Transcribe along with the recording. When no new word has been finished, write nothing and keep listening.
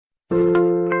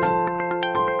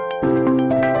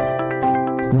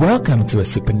Welcome to a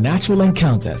supernatural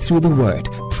encounter through the Word,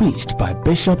 preached by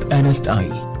Bishop Ernest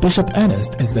Ayi. Bishop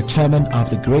Ernest is the chairman of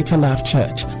the Greater Life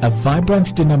Church, a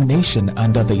vibrant denomination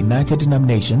under the United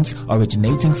Denominations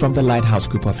originating from the Lighthouse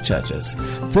Group of Churches.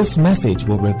 This message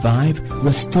will revive,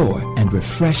 restore, and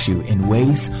refresh you in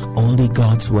ways only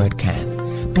God's Word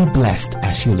can. Be blessed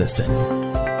as you listen.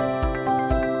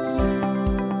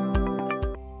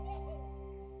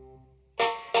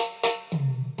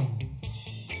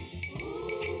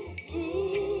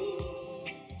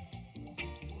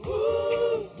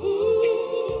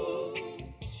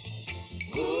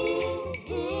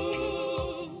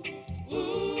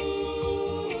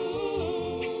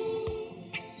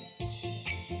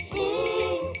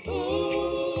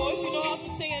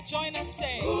 Join us,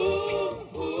 say, ooh,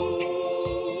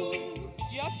 ooh.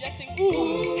 You have to just sing,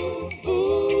 ooh,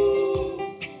 ooh,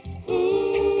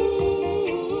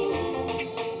 ooh.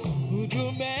 Who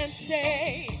do men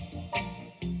say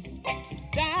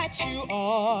that you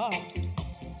are?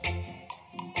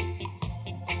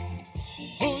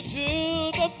 Who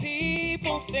do the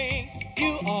people think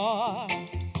you are?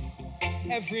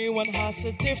 Everyone has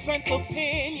a different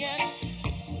opinion.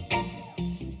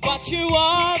 But you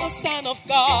are the Son of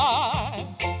God.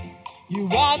 You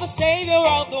are the Savior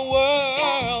of the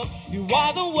world. You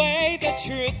are the way, the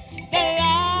truth, the life.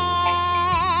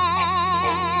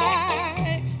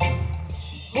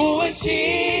 Who is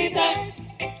Jesus?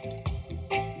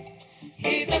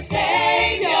 He's the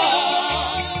Savior.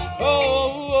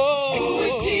 Oh. Who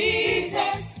is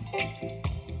Jesus?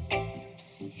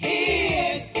 He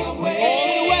is the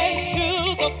way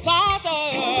to the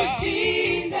Father. Who is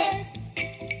Jesus?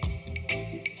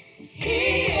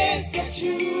 He is the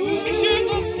truth. Truth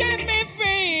will set me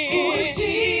free. Who is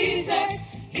Jesus?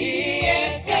 He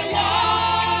is the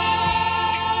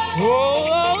light. Oh,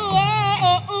 oh,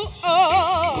 oh, oh, oh.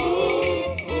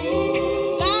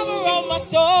 Lover of my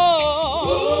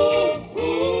soul.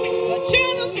 The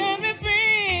truth will set me free.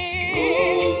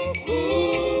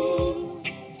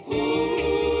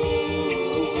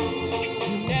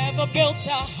 You never built a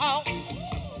house.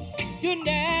 You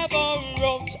never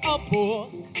wrote a book.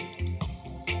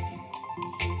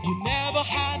 You never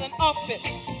had an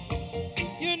office.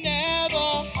 You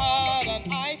never had an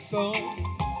iPhone.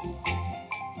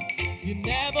 You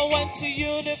never went to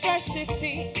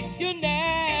university. You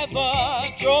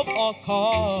never drove a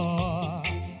car.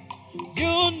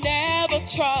 You never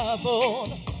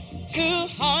traveled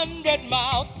 200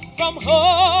 miles from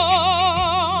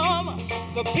home.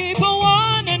 The people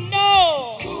want to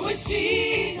know, who is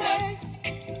Jesus?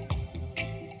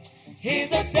 He's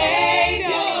the Savior.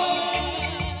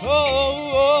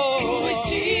 Oh. Who is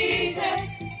Jesus?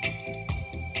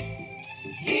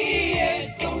 He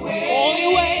is the way. Only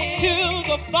way to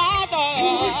the Father.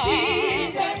 Who is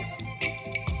Jesus?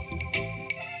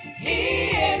 He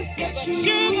is the truth.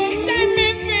 Truth will set me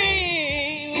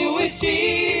free. Who is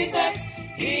Jesus?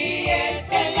 He is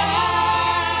the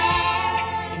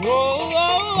light. Oh.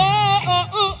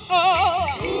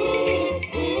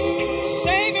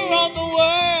 Savior of the world.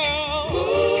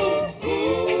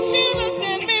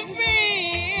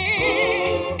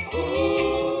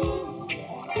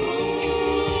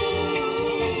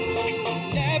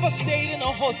 Stayed in a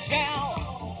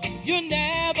hotel. You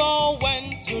never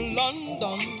went to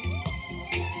London.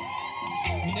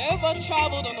 You never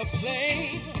traveled on a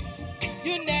plane.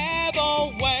 You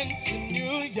never went to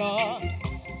New York.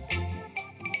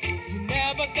 You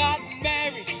never got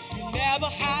married. You never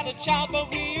had a child,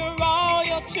 but we are all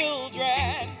your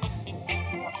children.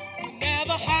 You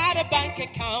never had a bank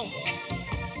account,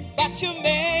 but you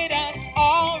made us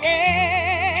all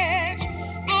rich.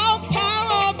 Our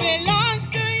power belongs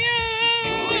to you.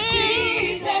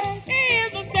 Jesus. He is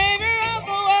the Savior of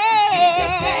the world. He's the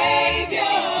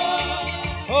Savior.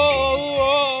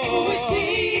 Oh. Who is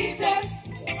Jesus?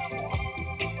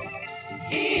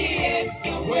 He is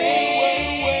the way.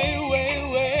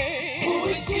 Who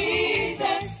is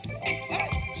Jesus?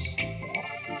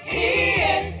 He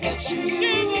is the truth.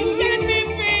 Truth will set me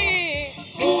free.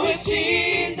 Who is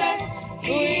Jesus?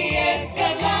 He is the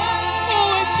light. Who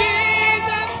is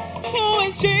Jesus? Who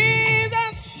is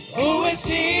Jesus? Who is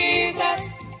Jesus?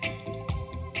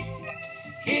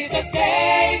 He's the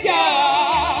Savior.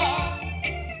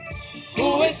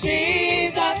 Who is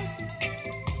Jesus?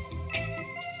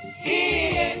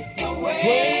 He is the way.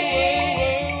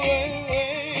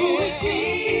 Who is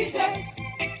Jesus?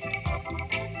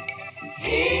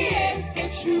 He is the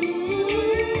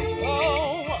truth.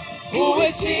 Oh. Who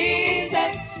is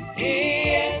Jesus? He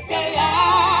is the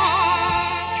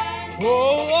light.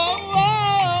 Oh.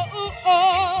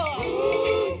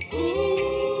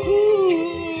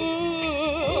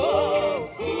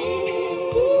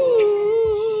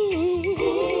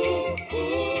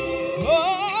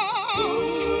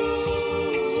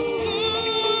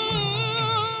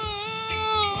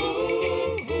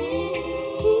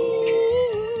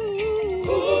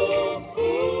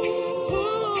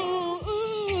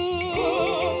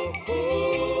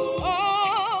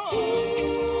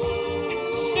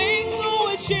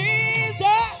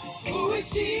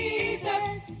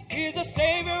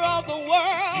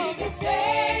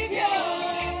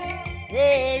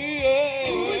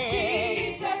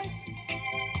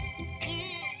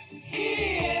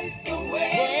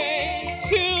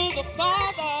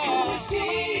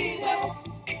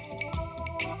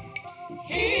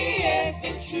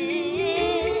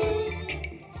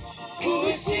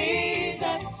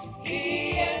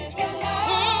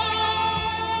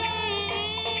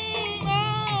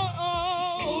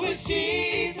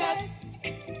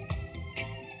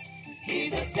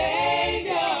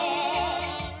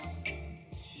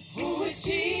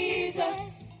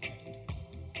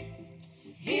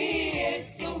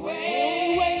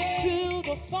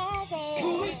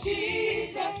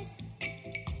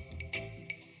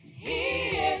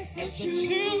 The truth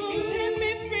will set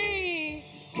me free.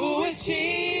 Who is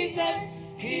Jesus?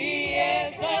 He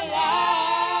is the light.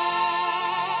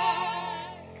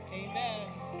 Amen.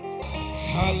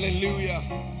 Hallelujah.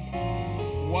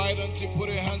 Why don't you put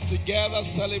your hands together,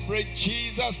 celebrate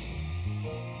Jesus.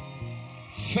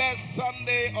 First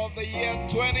Sunday of the year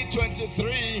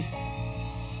 2023.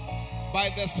 By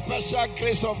the special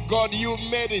grace of God, you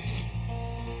made it.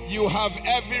 You have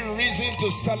every reason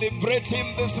to celebrate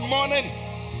Him this morning.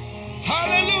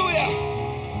 Hallelujah.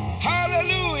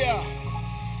 Hallelujah.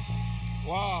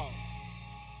 Wow.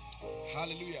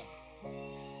 Hallelujah.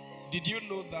 Did you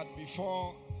know that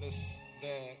before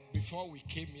we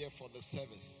came here for the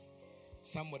service,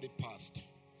 somebody passed?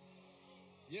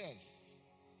 Yes.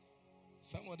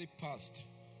 Somebody passed.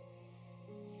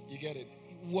 You get it?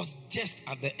 It was just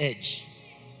at the edge.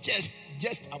 Just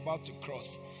about to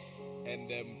cross.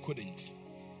 And couldn't.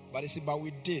 But I said, but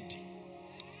we did.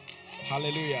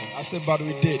 Hallelujah. I said, but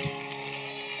we did.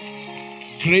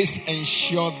 Grace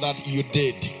ensured that you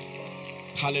did.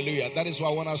 Hallelujah. That is why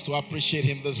I want us to appreciate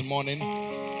Him this morning.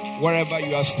 Wherever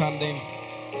you are standing,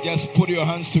 just put your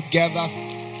hands together.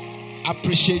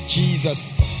 Appreciate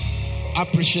Jesus.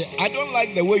 Appreciate. I don't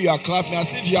like the way you are clapping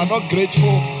as if you are not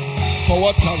grateful for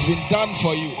what has been done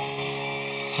for you.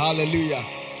 Hallelujah.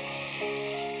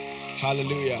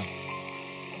 Hallelujah.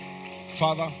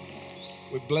 Father,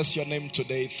 we bless your name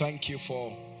today. Thank you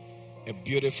for a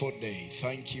beautiful day.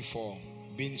 Thank you for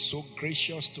being so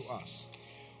gracious to us.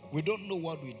 We don't know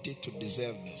what we did to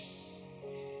deserve this.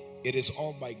 It is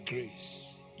all by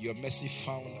grace. Your mercy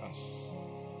found us.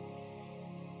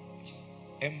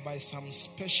 And by some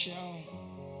special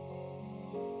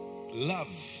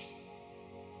love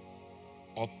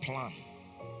or plan,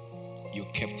 you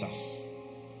kept us.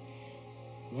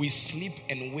 We sleep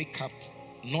and wake up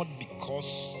not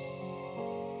because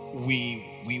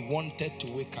we wanted to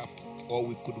wake up or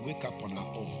we could wake up on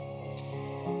our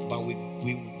own. But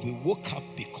we woke up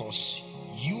because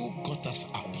you got us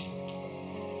up.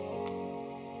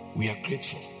 We are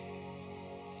grateful.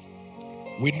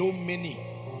 We know many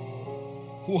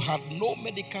who had no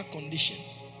medical condition.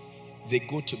 They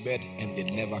go to bed and they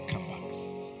never come back.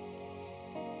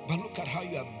 But look at how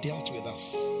you have dealt with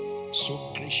us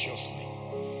so graciously.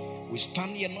 We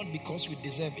stand here not because we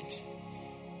deserve it,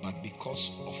 but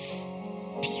because of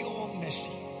pure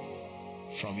mercy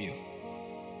from you.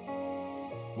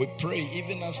 We pray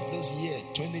even as this year,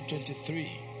 2023,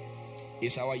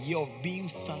 is our year of being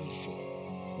thankful.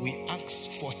 We ask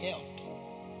for help.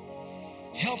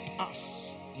 Help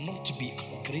us not to be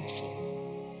ungrateful.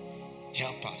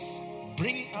 Help us.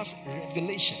 Bring us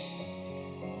revelation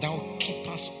that will keep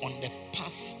us on the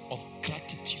path of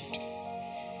gratitude.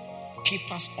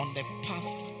 Keep us on the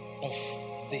path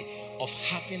of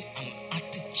having an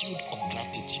attitude of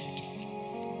gratitude.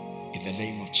 In the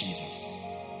name of Jesus.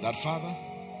 That Father,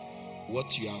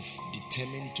 what you have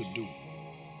determined to do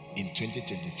in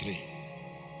 2023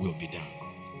 will be done.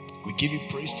 We give you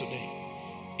praise today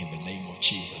in the name of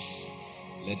Jesus.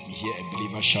 Let me hear a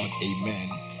believer shout amen.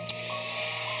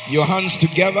 Your hands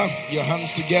together, your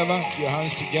hands together, your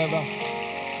hands together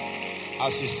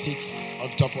as you sit on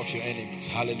top of your enemies.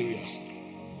 Hallelujah.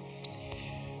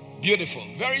 Beautiful.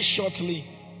 Very shortly,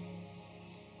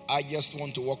 I just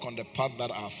want to walk on the path that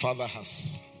our Father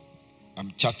has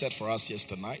charted for us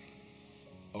yesterday.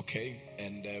 Okay,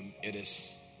 and it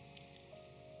is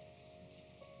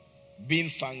being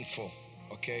thankful.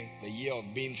 Okay, the year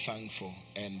of being thankful,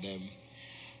 and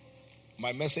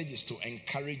my message is to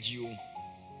encourage you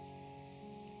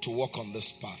to walk on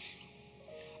this path.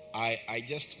 I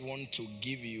just want to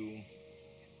give you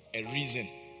a reason,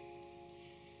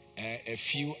 a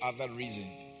few other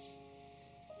reasons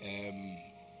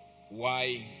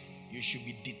why you should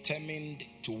be determined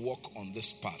to walk on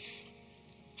this path.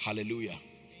 Hallelujah.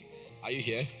 Are you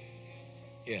here?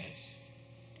 Yes.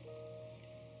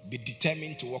 Be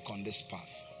determined to walk on this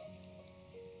path.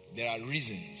 There are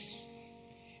reasons.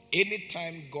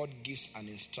 Anytime God gives an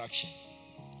instruction,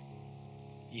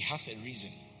 He has a reason.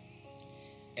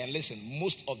 And listen,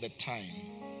 most of the time,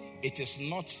 it is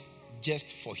not just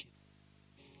for Him,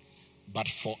 but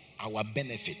for our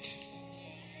benefit.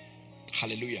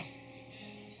 Hallelujah.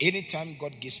 Anytime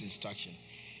God gives instruction,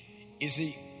 you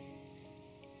see,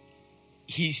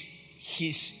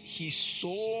 He's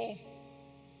so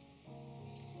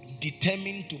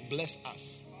determined to bless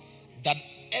us that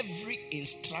every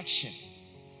instruction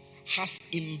has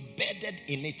embedded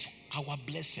in it our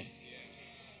blessing.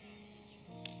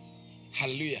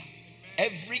 Hallelujah.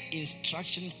 Every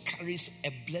instruction carries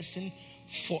a blessing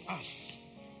for us.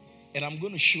 And I'm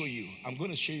going to show you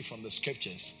from the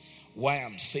scriptures why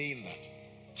I'm saying that.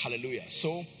 Hallelujah.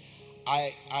 So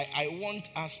I want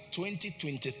us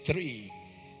 2023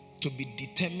 to be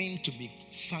determined to be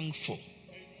thankful.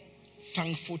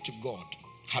 Thankful to God.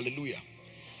 Hallelujah.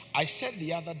 I said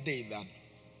the other day that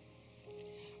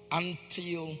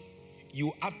until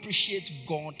you appreciate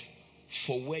God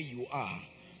for where you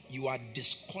are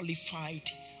disqualified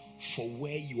for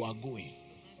where you are going.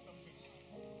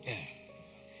 Yeah.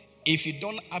 If you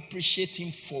don't appreciate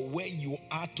him for where you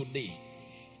are today,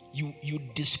 you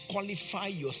disqualify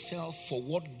yourself for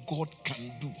what God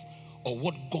can do or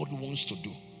what God wants to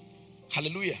do.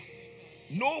 Hallelujah.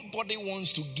 Nobody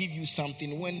wants to give you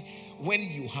something when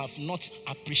you have not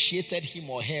appreciated him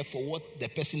or her for what the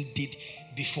person did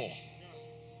before.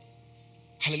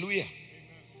 Hallelujah.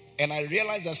 And I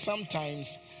realize that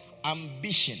sometimes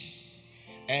ambition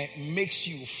makes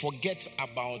you forget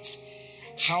about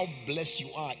how blessed you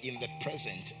are in the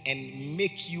present and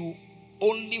make you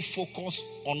only focus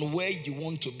on where you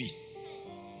want to be.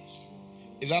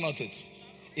 Is that not it?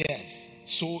 Yes.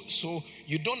 So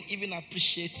you don't even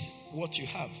appreciate what you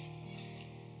have.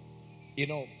 You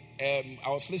know, I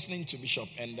was listening to Bishop,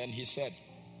 and then he said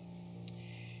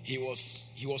he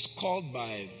was called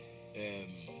by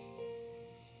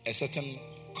a certain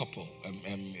couple.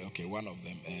 One of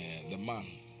them, the man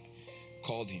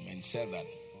called him and said that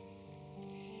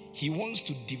he wants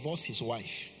to divorce his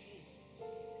wife.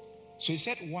 So he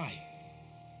said, why?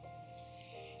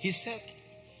 He said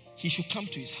he should come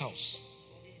to his house.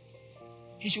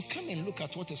 He should come and look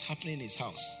at what is happening in his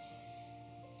house.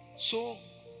 So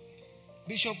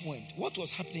Bishop went. What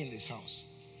was happening in his house?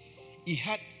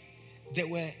 There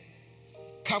were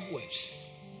cobwebs.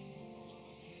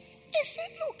 He said,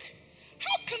 look,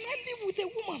 how can I live with a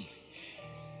woman?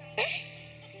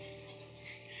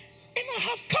 And I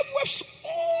have cobwebs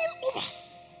all over.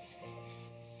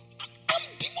 I'm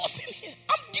divorcing her.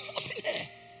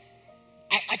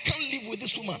 I can't live with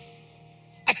this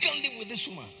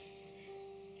woman.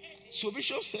 So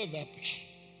Bishop said that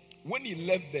when he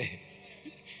left there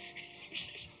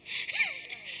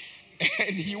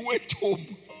and he went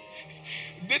home,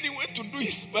 then he went to do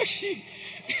his machine.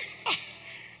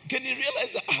 Then he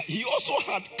realized that he also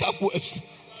had cobwebs.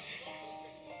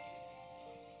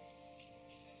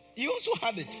 He also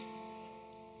had it.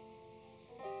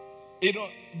 You know,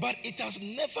 but it has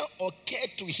never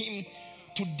occurred to him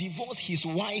to divorce his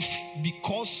wife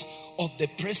because of the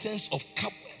presence of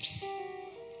cobwebs.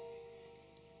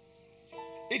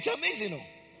 It's amazing, no?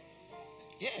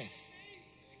 Yes.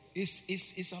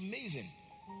 It's amazing.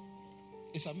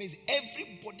 It's amazing.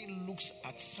 Everybody looks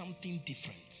at something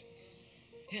different.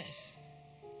 Yes.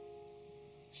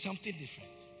 Something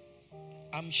different.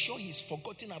 I'm sure he's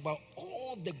forgotten about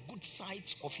all the good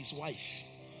sides of his wife.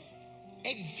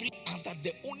 Every other,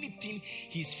 the only thing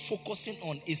he's focusing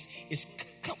on is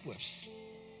cobwebs.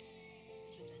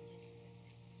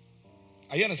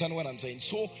 Are you understand what I'm saying?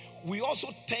 So we also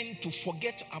tend to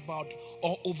forget about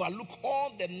or overlook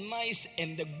all the nice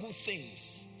and the good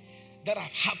things that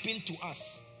have happened to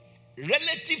us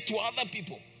relative to other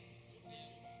people.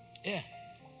 Yeah.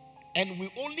 And we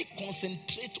only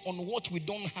concentrate on what we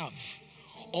don't have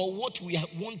or what we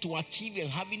want to achieve and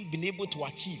haven't been able to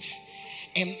achieve.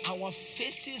 And our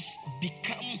faces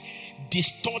become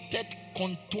distorted,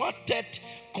 contorted,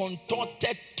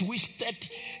 twisted,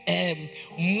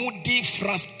 moody,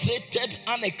 frustrated,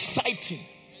 unexciting.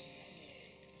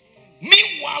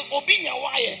 Meanwhile,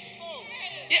 Obinyawaye.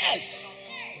 Yes.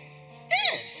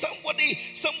 Somebody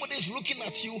is looking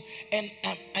at you, and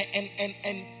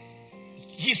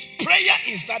his prayer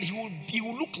is that he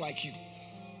will look like you.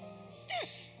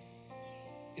 Yes.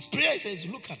 His prayer says,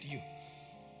 look at you.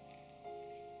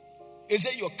 He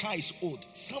said your car is old.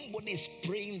 Somebody is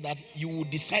praying that you will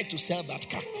decide to sell that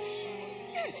car.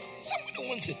 Yes. Somebody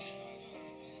wants it.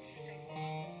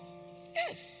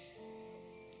 Yes.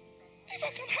 If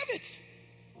I can have it.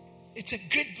 It's a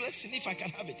great blessing if I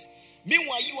can have it.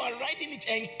 Meanwhile, you are riding it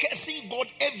and cursing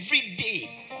God every day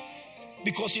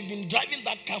because you've been driving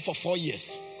that car for 4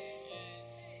 years.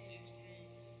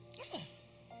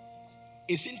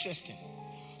 It's interesting.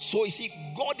 So you see,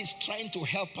 God is trying to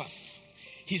help us.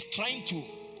 He's trying to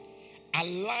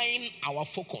align our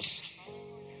focus.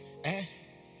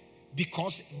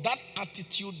 Because that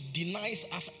attitude denies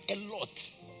us a lot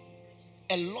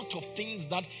of things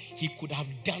that he could have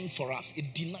done for us.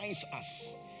 It denies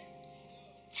us.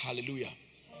 Hallelujah.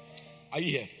 Are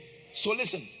you here? So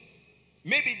listen,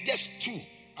 maybe just two.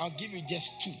 I'll give you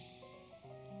just two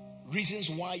reasons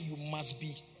why you must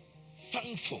be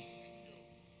thankful.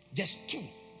 Just two.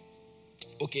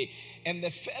 Okay. And the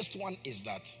first one is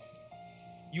that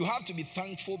you have to be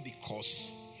thankful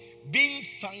because being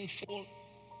thankful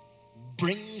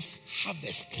brings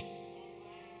harvest.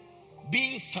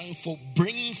 being thankful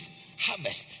brings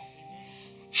harvest.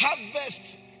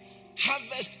 Harvest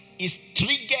is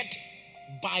triggered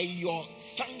by your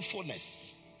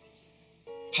thankfulness.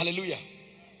 Hallelujah.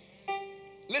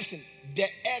 Listen, the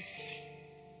earth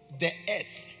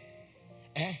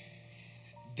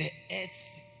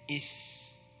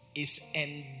is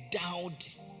endowed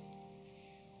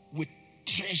with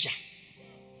treasure.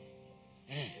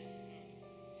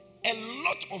 A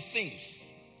lot of things.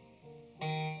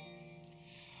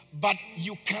 But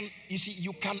you can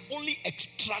only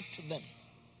extract them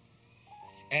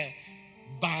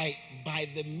by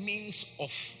the means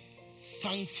of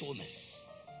thankfulness.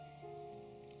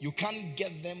 You can't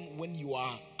get them when you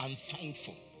are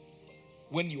unthankful,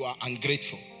 when you are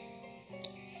ungrateful.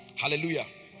 Hallelujah.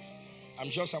 I'm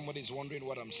sure somebody is wondering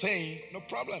what I'm saying. No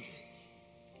problem.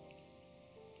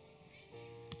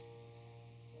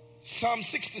 Psalm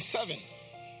 67.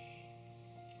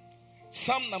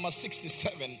 Psalm number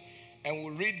 67, and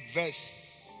we'll read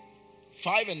verse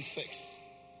 5 and 6.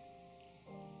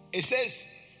 It says,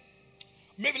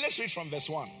 maybe let's read from verse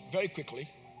 1 very quickly.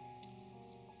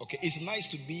 Okay, it's nice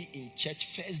to be in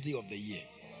church first day of the year.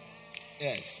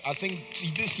 Yes, I think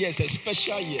this year is a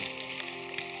special year.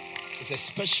 It's a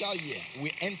special year.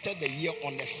 We enter the year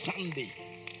on a Sunday.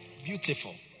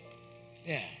 Beautiful.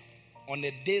 Yeah. On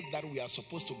a day that we are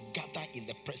supposed to gather in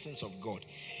the presence of God.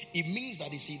 It means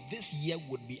that, you see, this year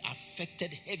would be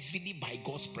affected heavily by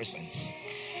God's presence.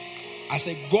 I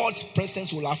say God's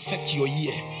presence will affect your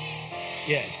year.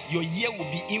 Yes, your year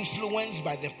will be influenced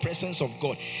by the presence of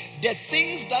God. The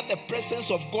things that the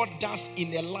presence of God does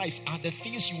in your life are the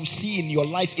things you see in your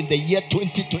life in the year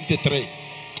 2023.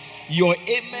 Your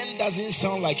amen doesn't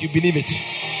sound like you believe it.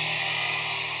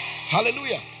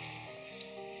 Hallelujah.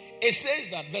 It says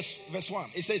that, verse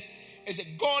 1, it says,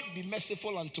 God be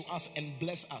merciful unto us and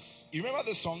bless us. You remember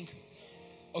the song?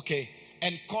 Okay.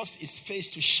 And cause his face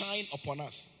to shine upon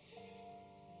us.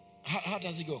 How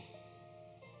does it go?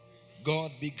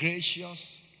 God be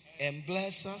gracious and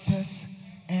bless us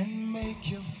and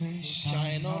make your face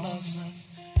shine on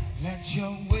us. Let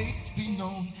your ways be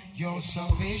known, your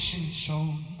salvation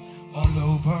shown all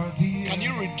over the earth. Can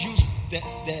you reduce the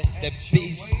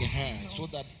bass so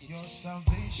that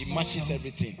it matches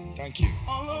everything? Thank you.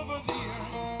 All over the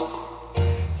earth.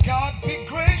 God be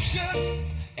gracious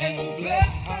and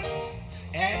bless us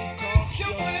and cause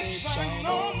your face shine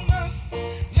on us.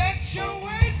 Let your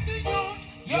ways be known,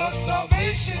 your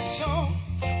salvation shown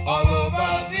all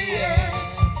over the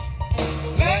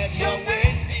earth. Let your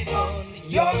ways be known,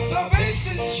 your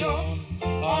salvation shown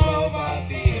all over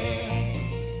the earth.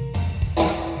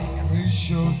 Be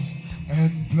gracious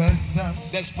and bless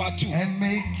us. That's part 2. And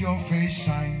make your face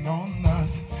shine on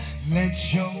us.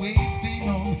 Let your ways be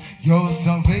known, your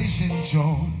salvation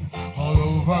shown all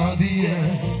over the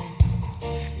earth.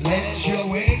 Let your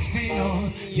ways be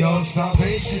known, your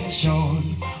salvation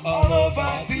shown all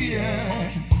over the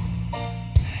earth.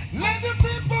 Let the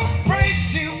people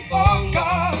praise you, oh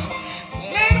God.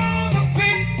 Let all the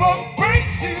people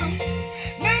praise you.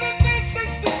 Let the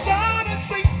nations decide and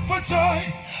sing for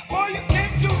joy, for you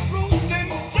came to rule them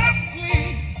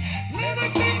justly. Let the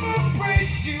people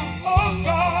praise you, oh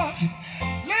God.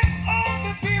 Let all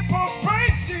the people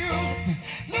praise you.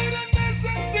 Let the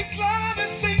nations declare and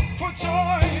sing for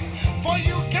joy, for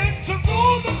you came to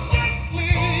rule them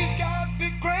justly. God be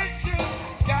gracious,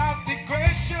 God be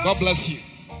gracious. God bless you.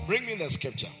 Bring me the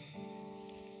scripture.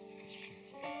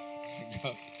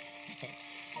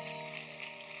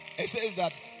 It says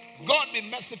that God be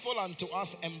merciful unto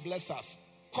us and bless us.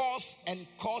 Cause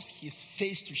his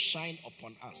face to shine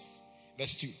upon us.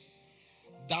 Verse 2.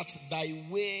 That thy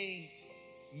way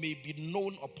may be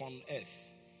known upon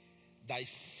earth. Thy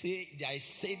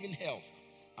saving health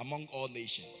among all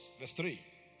nations. Verse 3.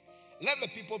 Let the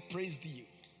people praise thee,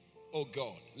 O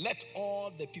God. Let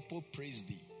all the people praise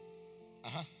thee.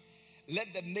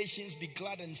 Let the nations be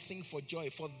glad and sing for joy,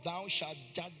 for thou shalt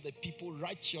judge the people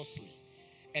righteously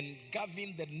and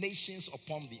govern the nations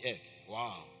upon the earth.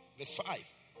 Wow. Verse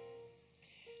 5.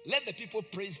 Let the people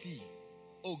praise thee,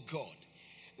 O God.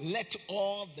 Let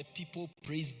all the people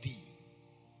praise thee.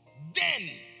 Then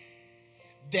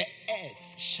the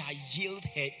earth shall yield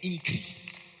her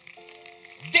increase.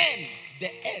 Then the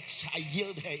earth shall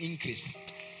yield her increase.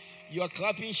 Your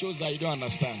clapping shows that you don't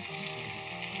understand.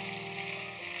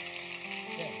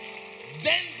 Yes.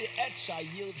 Then the earth shall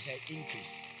yield her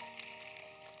increase.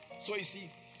 So you see,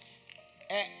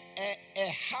 a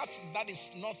heart that is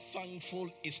not thankful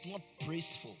is not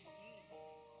praiseful.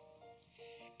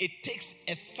 It takes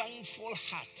a thankful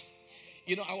heart.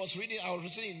 You know, I was reading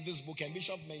in this book, and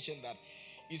Bishop mentioned that,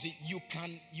 You see, you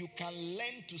can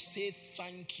learn to say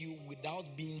thank you without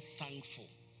being thankful.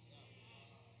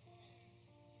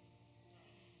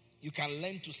 You can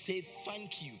learn to say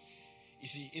thank you. You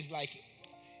see, it's like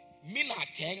Mina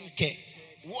Kenke.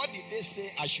 What did they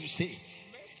say I should say?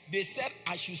 They said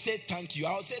I should say thank you.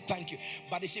 I'll say thank you.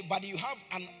 But they say, but you have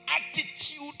an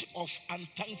attitude of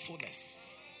unthankfulness.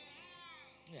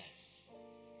 Yes.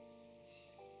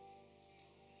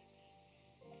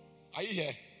 Are you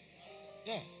here?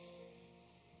 Yes.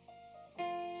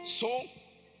 So,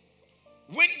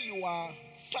 when you are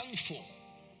thankful,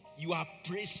 you are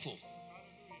praiseful.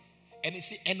 And you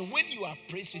see, and when you are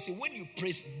praiseful, you see, when you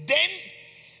praise, then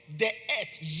the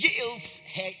earth yields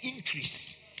her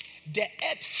increase. The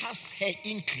earth has her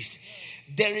increase.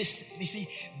 There is, you see,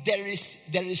 there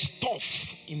is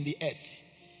stuff in the earth.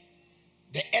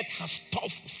 The earth has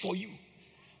stuff for you.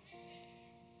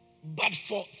 But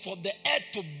for the earth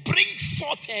to bring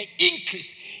forth her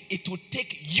increase, it will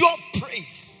take your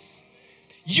praise,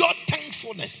 your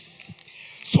thankfulness.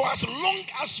 So as long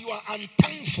as you are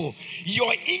unthankful,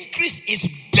 your increase is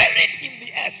buried in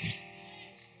the earth.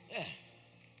 Yeah.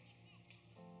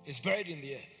 It's buried in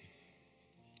the earth.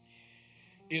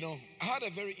 You know, I had a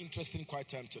very interesting quiet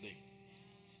time today.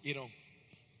 You know,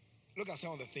 look at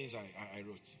some of the things I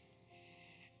wrote.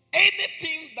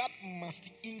 Anything that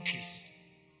must increase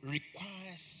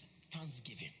requires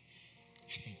thanksgiving.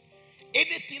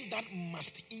 Anything that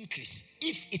must increase,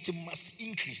 if it must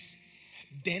increase,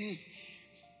 then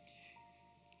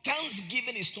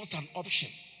thanksgiving is not an option.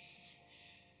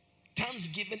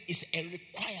 Thanksgiving is a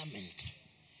requirement.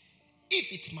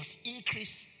 If it must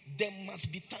increase, there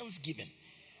must be thanksgiving.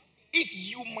 If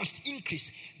you must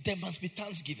increase, there must be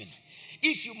thanksgiving.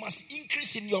 If you must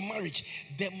increase in your marriage,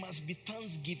 there must be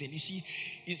thanksgiving. You see,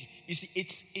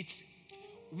 it's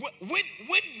when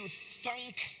you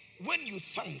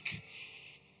thank,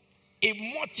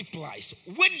 it multiplies.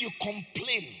 When you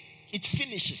complain, it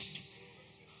finishes.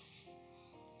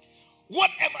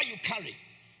 Whatever you carry,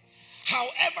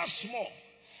 however small,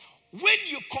 when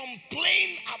you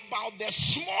complain about the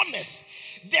smallness,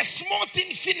 the small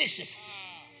thing finishes.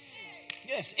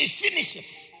 Yes, it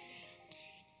finishes.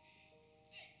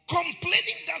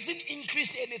 Complaining doesn't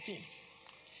increase anything.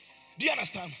 Do you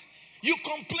understand? You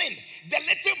complain. The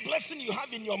little blessing you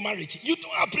have in your marriage, you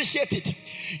don't appreciate it.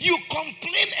 You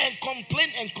complain and complain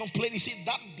and complain. You see,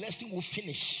 that blessing will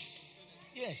finish.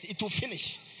 Yes, it will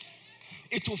finish.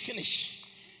 It will finish.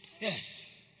 Yes,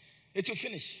 it will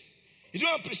finish. You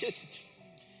don't appreciate it.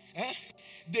 Eh?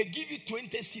 They give you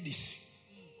 20 cedis.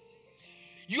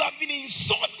 You have been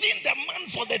insulting the man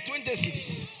for the 20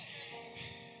 cedis.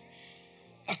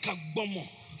 Akagbomo.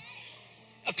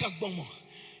 Akagbomo.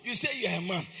 You say you are a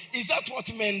man. Is that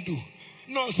what men do?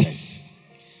 Nonsense.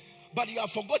 But you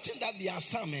have forgotten that they are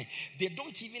some. They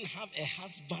don't even have a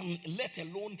husband, let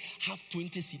alone have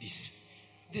 20 cedis.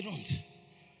 They don't.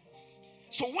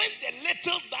 So when the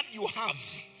little that you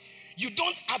have, you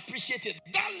don't appreciate it,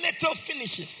 that little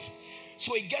finishes.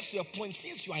 So it gets to a point,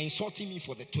 since you are insulting me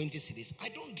for the 20 cedis, I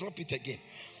don't drop it again.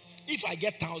 If I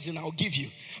get 1,000, I'll give you.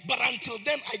 But until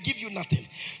then, I give you nothing.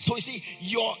 So you see,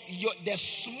 the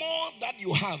small that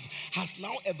you have has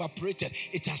now evaporated.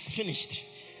 It has finished.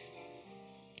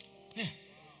 Yeah.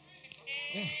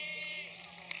 Yeah.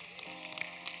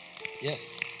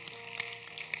 Yes.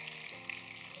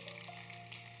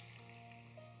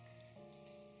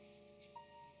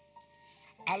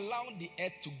 Allow the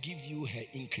earth to give you her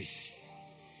increase.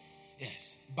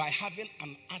 Yes, by having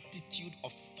an attitude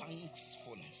of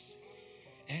thankfulness.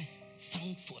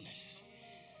 Thankfulness.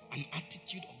 An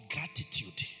attitude of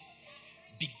gratitude.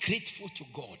 Be grateful to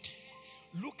God.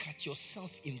 Look at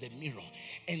yourself in the mirror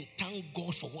and thank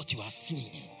God for what you are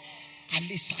seeing. At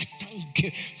least I thank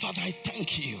you. Father, I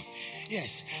thank you.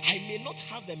 Yes, I may not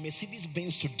have a Mercedes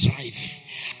Benz to drive.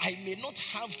 I may not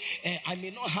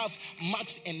have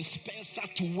Marks and Spencer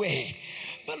to wear.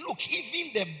 But look,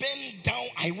 even the bend down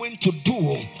I went to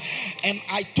do, and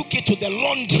I took it to the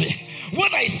laundry.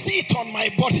 When I see it on my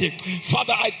body,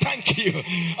 Father, I thank you.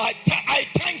 I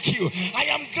thank you. I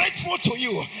am grateful to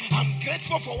you. I'm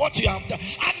grateful for what you have done.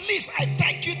 At least I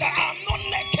thank you that I'm not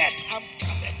naked. I'm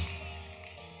covered.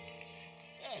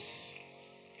 Yes.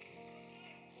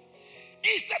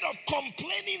 Instead of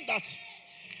complaining that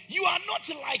you are not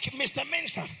like Mr.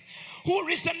 Mensah, who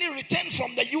recently returned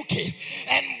from the UK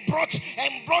and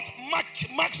brought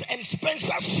Marks and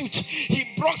Spencer suit. He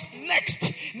brought next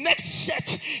shirt.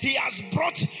 He has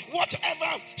brought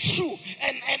whatever shoe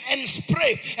and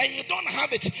spray, and you don't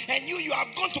have it. And you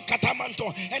have gone to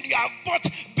Katamanto and you have bought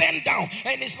bend down,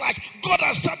 and it's like God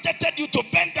has subjected you to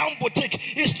bend down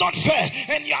boutique. It's not fair.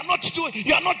 And you are not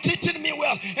treating me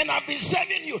well. And I've been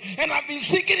serving you. And I've been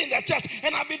singing in the church.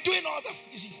 And I've been doing all that.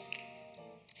 You see,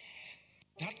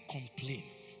 that complaint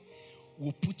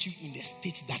will put you in a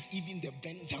state that even the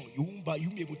bend down, you won't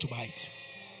be able to buy it.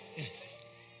 Yes.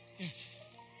 Yes.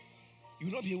 You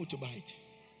will not be able to buy it.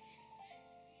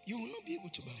 You will not be able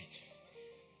to buy it.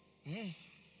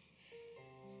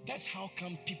 That's how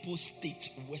come people's state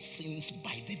worsens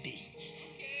by the day.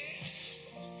 Yes.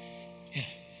 Yeah.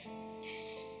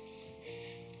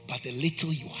 But the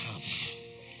little you have,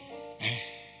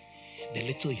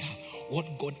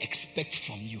 what God expects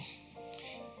from you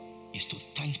is to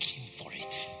thank Him for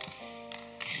it.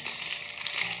 Yes.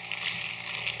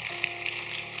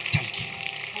 Thank Him.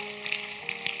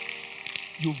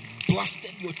 You've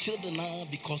blasted your children now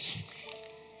because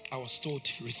I was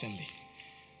told recently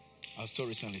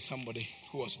somebody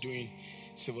who was doing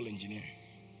civil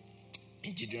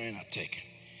engineering at Tech,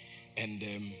 and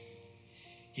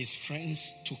his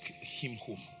friends took him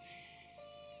home,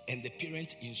 and the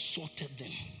parents insulted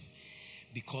them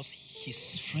because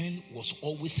his friend was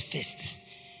always first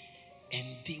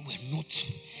and they were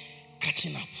not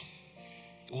catching up.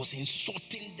 It was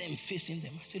insulting them, facing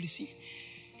them. I said, you see,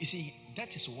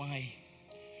 that is why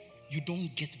you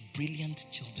don't get brilliant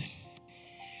children.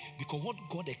 Because what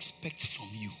God expects from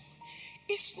you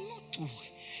is not to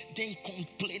then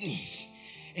complaining.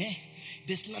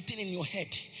 There's nothing in your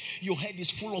head. Your head is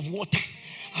full of water.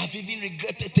 I've even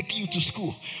regretted taking you to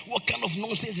school. What kind of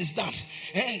nonsense is that?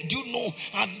 Do you know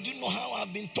how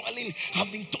I've been toiling?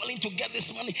 I've been toiling to get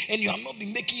this money, and you have not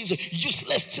been making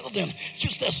useless children,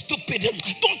 useless, stupid.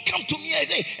 Don't come to me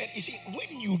again. And you see,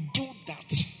 when you do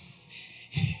that,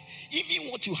 even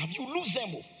what you have, you lose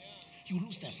them. You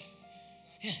lose them.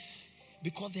 Yes,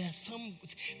 because there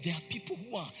are people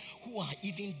who are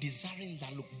even desiring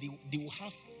that. Look, they will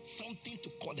have something to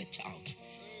call a child.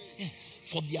 Yes,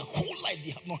 for their whole life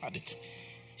they have not had it.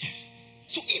 Yes,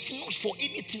 so if not for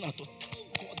anything at all,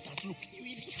 thank God that look, you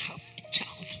even have a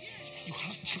child. You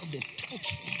have children. Thank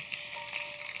Him.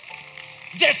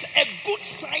 There's a good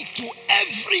side to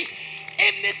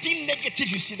anything negative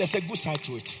you see. There's a good side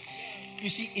to it. You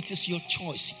see, it is your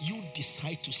choice. You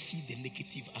decide to see the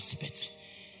negative aspect.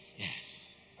 Yes.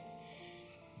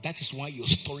 That is why your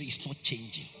story is not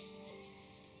changing.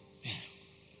 Yeah.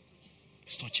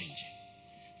 It's not changing.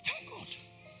 Thank God.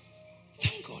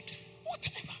 Thank God.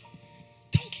 Whatever.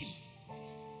 Thank Him.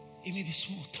 It may be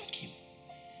small. Thank Him.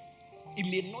 It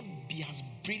may not be as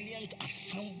brilliant as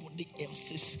somebody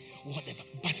else's, whatever.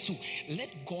 But so,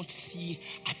 let God see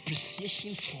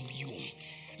appreciation from you.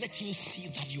 Let Him see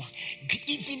that you are,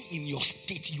 even in your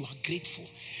state, you are grateful,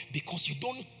 because you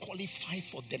don't qualify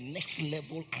for the next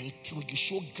level until you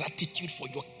show gratitude for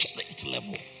your current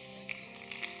level.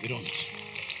 You don't.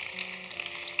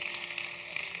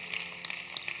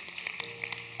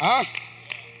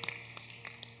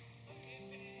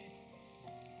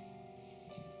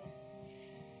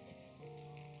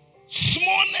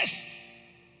 Smallness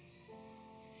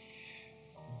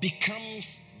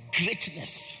becomes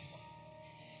greatness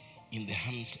in the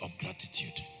hands of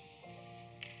gratitude.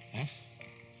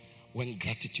 When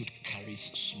gratitude carries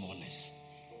smallness,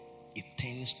 it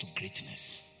turns to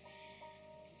greatness.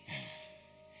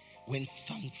 When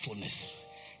thankfulness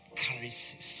carries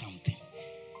something,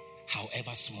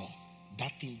 however small,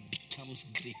 that thing becomes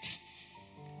great.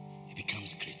 It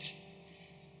becomes great.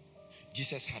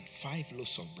 Jesus had 5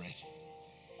 loaves of bread.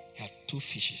 He had 2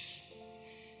 fishes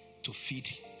to feed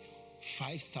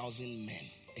 5,000 men.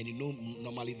 And you know,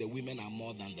 normally the women are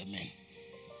more than the men,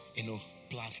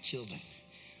 plus children.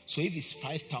 So if it's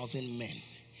 5,000 men,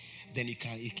 then it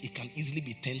can easily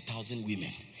be 10,000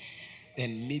 women,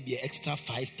 and maybe an extra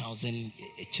 5,000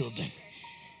 children.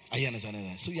 Are you understanding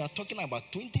that? So you are talking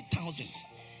about 20,000.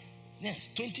 Yes,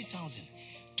 20,000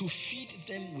 to feed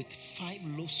them with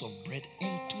 5 loaves of bread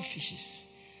and 2 fishes.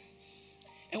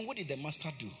 And what did the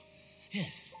master do?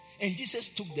 Yes. And Jesus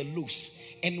took the loaves,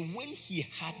 and when He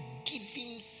had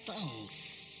given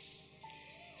thanks,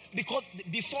 because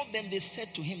before them they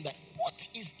said to Him that, what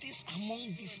is this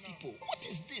among these people? What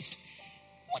is this?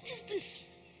 What is this?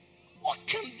 What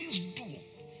can this do?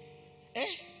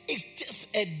 It's just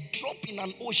a drop in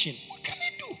an ocean. What can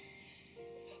it do?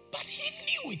 But He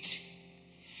knew it.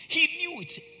 He knew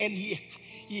it, and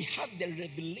he had the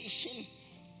revelation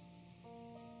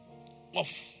of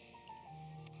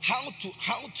how to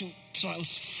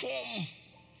transform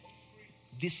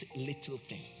this little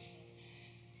thing.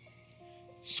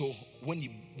 So when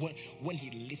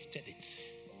he lifted it,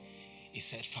 he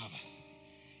said, Father,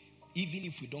 even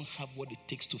if we don't have what it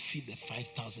takes to feed the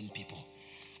 5,000 people,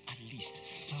 at least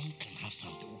some can have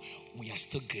something. We are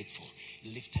still grateful.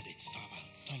 Lifted it, Father,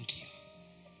 thank you.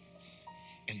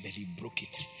 And then he broke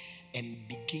it and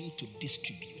began to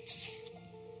distribute.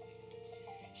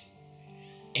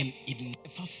 And it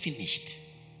never finished.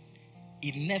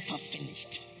 It never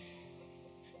finished.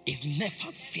 It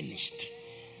never finished.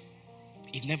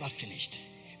 It never finished.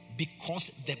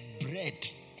 Because the bread,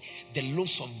 the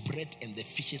loaves of bread and the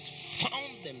fishes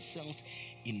found themselves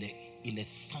in a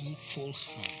thankful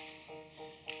hand.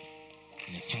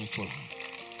 In a thankful hand.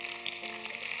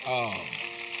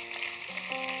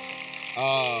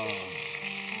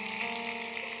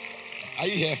 Are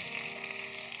you here?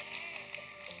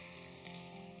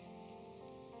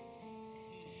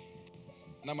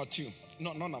 Number two.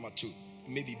 No, not number two.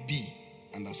 Maybe B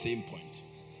and the same point.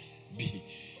 B.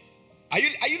 Are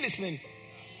you listening?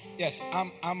 Yes.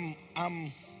 I'm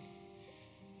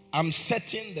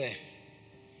setting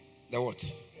the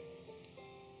what?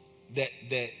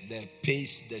 The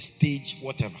pace, the stage,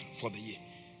 whatever for the year.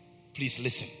 Please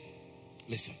listen.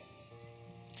 Listen.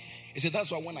 He said,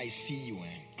 that's why when I see you,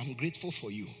 I'm grateful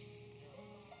for you.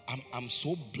 I'm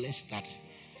so blessed that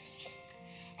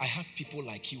I have people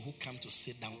like you who come to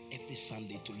sit down every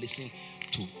Sunday to listen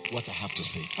to what I have to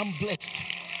say. I'm blessed.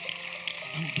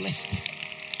 I'm blessed.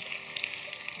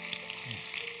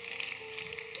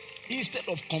 Instead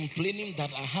of complaining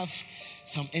that I have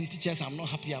some empty chairs I'm not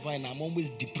happy about and I'm always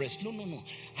depressed. No.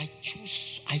 I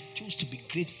choose to be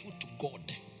grateful to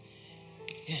God.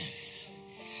 Yes.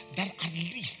 That at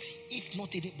least, if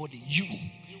not anybody, you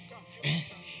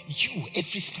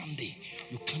every Sunday,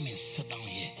 you come and sit down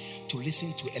here to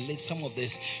listen to some of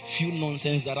this few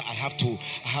nonsense that I have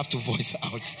to voice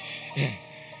out. Yeah.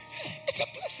 It's a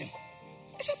blessing.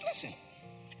 It's a blessing.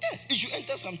 Yes. You should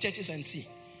enter some churches and see.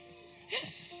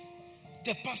 Yes.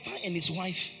 The pastor and his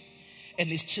wife and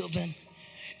his children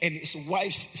and his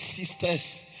wife's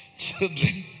sisters'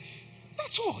 children.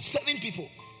 That's all. 7 people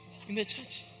in the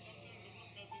church.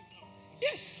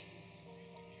 Yes.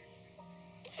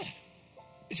 Yeah.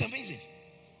 It's amazing.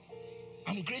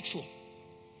 I'm grateful.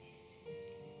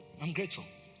 I'm grateful.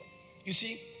 You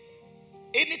see,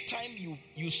 anytime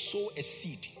you sow a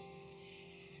seed,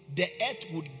 the earth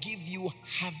would give you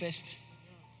harvest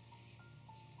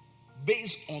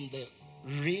based on the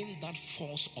rain that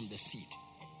falls on the seed.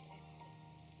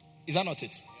 Is that not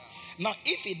it? Now,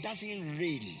 if it doesn't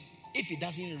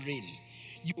rain,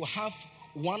 you have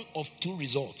one of two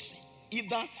results.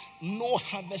 Either no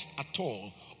harvest at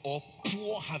all or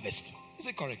poor harvest. Is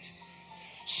it correct?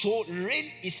 So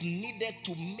rain is needed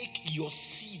to make your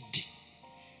seed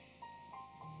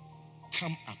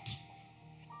come up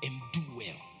and do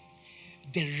well.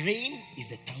 The rain is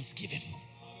the thanksgiving.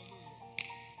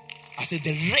 I said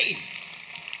the rain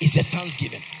is the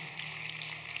thanksgiving.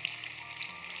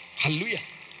 Hallelujah.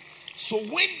 So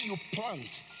when you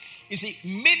plant, you see,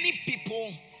 many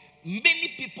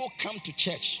people come to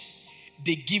church.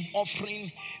 They give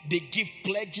offering, they give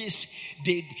pledges,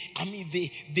 they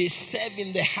serve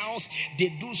in the house, they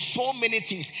do so many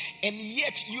things, and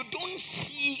yet you don't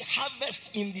see harvest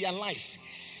in their lives.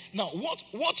 Now,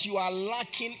 what you are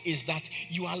lacking is that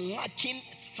you are lacking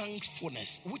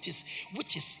thankfulness, which is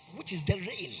the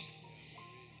rain.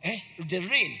 The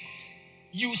rain.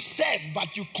 You serve,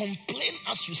 but you complain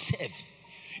as you serve.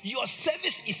 Your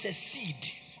service is a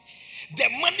seed. The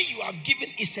money you have given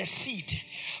is a seed,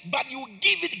 but you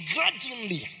give it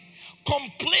grudgingly,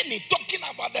 complaining, talking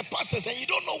about the pastors, and you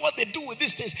don't know what they do with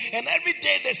these things. And every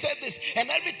day they say this, and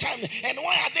every time, and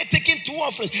why are they taking 2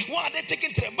 offerings? Why are they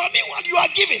taking 3? But meanwhile, you are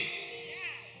giving.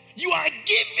 You are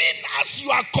giving as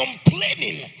you are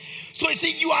complaining. So you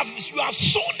see, you have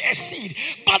sown a seed,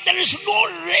 but there is no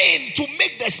rain to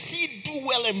make the seed do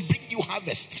well and bring you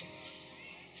harvest.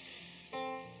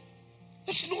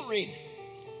 There's no rain.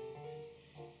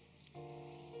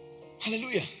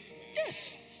 Hallelujah.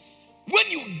 Yes.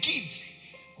 When you give,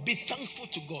 be thankful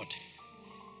to God.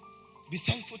 Be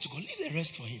thankful to God. Leave the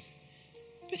rest for Him.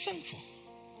 Be thankful.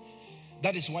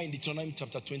 That is why in Deuteronomy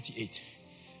chapter 28,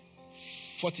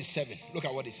 47, look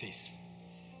at what it says.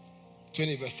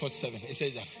 20 verse 47, it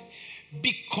says that,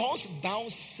 because thou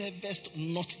servest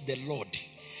not the Lord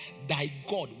thy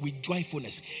God with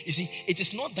joyfulness. You see, it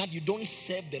is not that you don't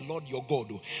serve the Lord your God,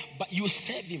 but you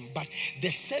serve Him. But the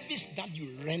service that you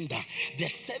render, the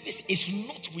service is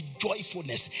not with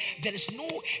joyfulness. There is no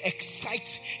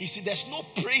excite. You see, there's no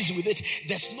praise with it.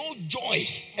 There's no joy,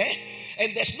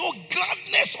 and there's no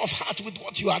gladness of heart with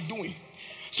what you are doing.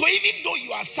 So even though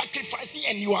you are sacrificing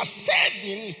and you are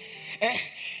serving,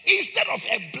 instead of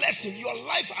a blessing, your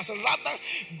life has rather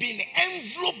been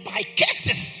enveloped by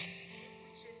curses.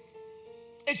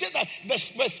 It says that,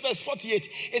 verse 48,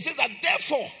 it says that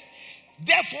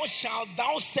therefore shalt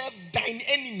thou serve thine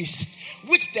enemies,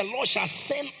 which the Lord shall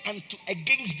send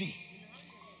against thee.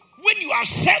 When you have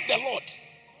served the Lord,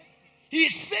 he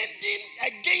is sending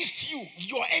against you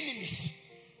your enemies.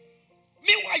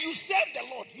 Meanwhile, you served the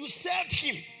Lord. You served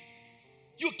him.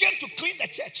 You came to clean the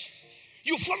church.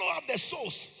 You follow up the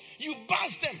souls. You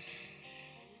bathed them.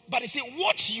 But you see,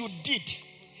 what you did,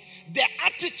 the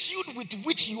attitude with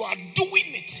which you are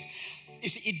doing it,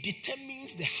 it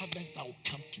determines the harvest that will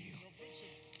come to you.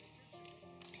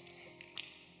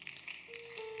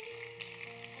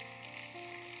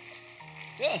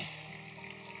 Yeah.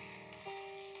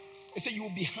 I say you will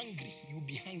be hungry. You will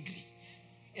be hungry.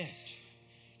 Yes.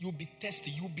 You will be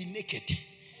thirsty. You will be naked.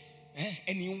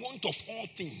 And in want of all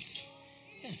things.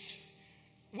 Yes.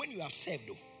 When you have served,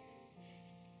 though.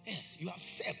 Yes, you have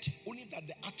served. Only that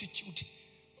the attitude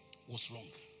was wrong.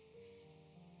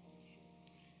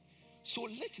 So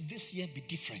let this year be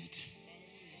different.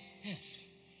 Yes.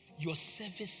 Your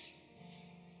service,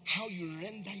 how you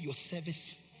render your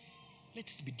service, let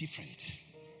it be different.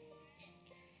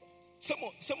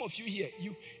 Some of you here,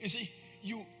 you see,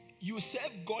 you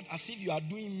serve God as if you are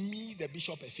doing me, the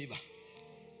bishop, a favor.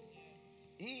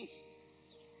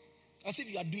 As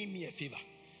if you are doing me a favor.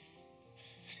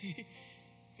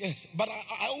 Yes, but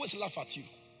I always laugh at you.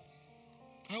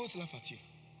 I always laugh at you.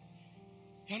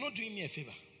 You are not doing me a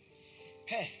favor.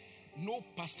 Hey, no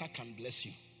pastor can bless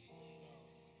you.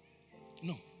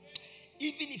 No.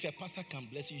 Even if a pastor can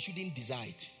bless you, you shouldn't desire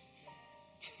it.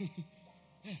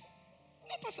 Yeah.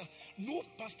 No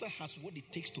pastor has what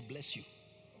it takes to bless you.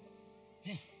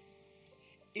 Yeah.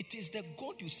 It is the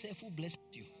God you serve who blesses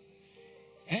you.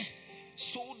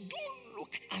 So don't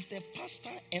look at the pastor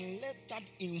and let that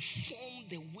inform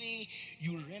the way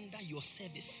you render your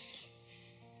service.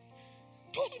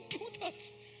 Don't do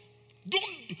that.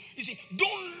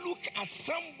 Don't look at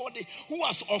somebody who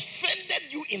has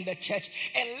offended you in the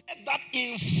church and let that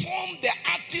inform the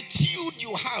attitude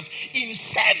you have in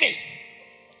serving.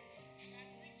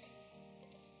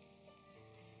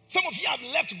 Some of you have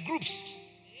left groups.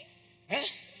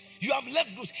 You have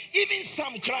left groups. Even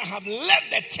some have left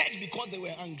the church because they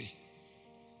were angry.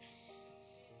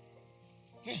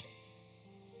 Yeah.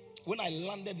 When I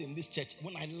landed in this church,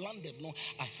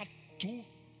 I had two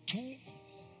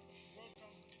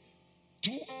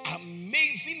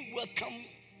amazing welcome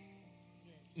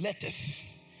letters.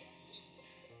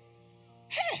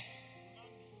 Hey,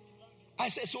 I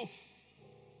said, so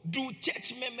do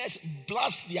church members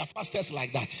blast their pastors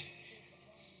like that?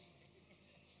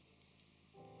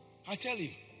 I tell you,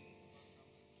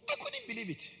 I couldn't believe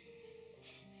it.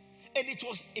 And it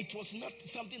was not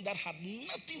something that had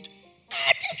nothing to,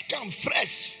 I just come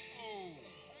fresh.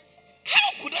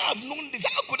 How could I have known this?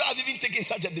 How could I have even taken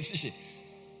such a decision?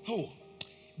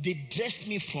 They dressed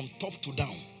me from top to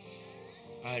down.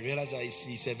 I realized that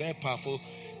it's a very powerful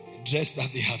dress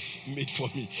that they have made for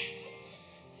me.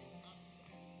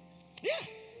 Yeah.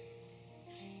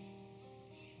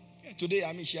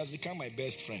 Today, she has become my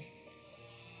best friend.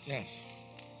 Yes.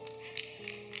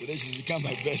 Today she's become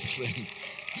my best friend.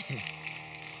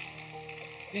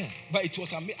 Yeah. But it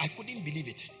was amazing. I couldn't believe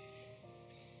it.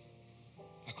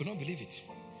 I could not believe it.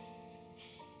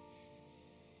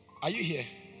 Are you here?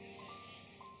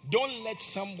 Don't let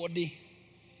somebody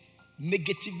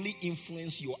negatively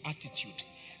influence your attitude.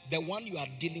 The one you are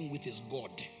dealing with is God.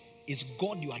 It's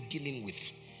God you are dealing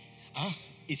with.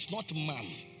 It's not man.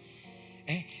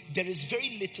 There is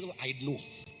very little I know.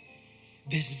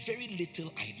 There's very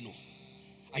little I know.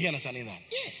 Are you understanding that?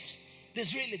 Yes.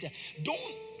 There's very little.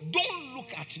 Don't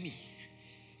look at me.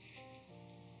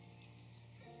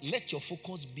 Let your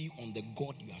focus be on the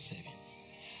God you are serving.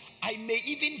 I may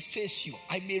even face you.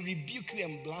 I may rebuke you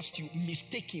and blast you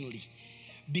mistakenly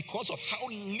because of how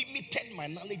limited my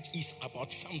knowledge is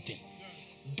about something.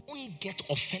 Don't get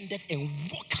offended and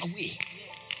walk away.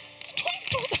 Don't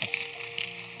do that.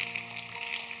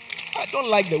 I don't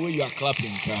like the way you are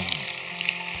clapping, crowd.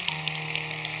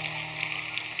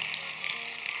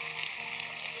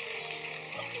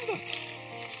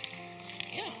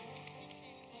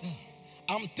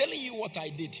 I'm telling you what I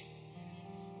did.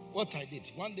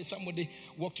 One day somebody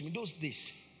walked to me. Those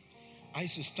days, I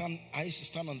used to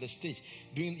stand on the stage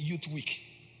during youth week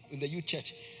in the youth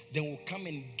church. Then we'll come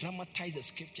and dramatize the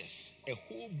scriptures. A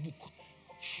whole book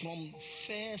from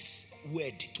first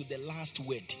word to the last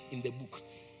word in the book.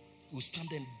 We'll stand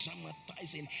and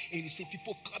dramatize and you see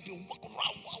people clapping. Wow, wow,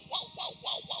 wow, wow,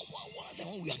 wow, wow, wow.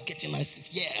 Then we are getting nice.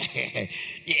 Yeah,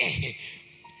 yeah.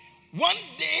 One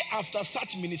day after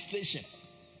such ministration,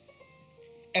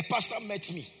 a pastor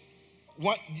met me.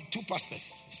 Two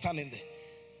pastors standing there.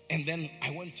 And then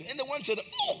I went to, and the one said,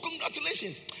 oh,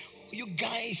 congratulations. You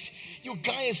guys, you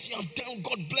have done,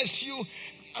 God bless you.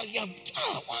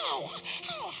 Wow.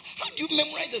 How do you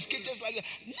memorize the scriptures like that?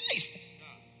 Nice.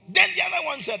 Then the other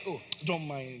one said, oh, don't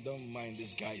mind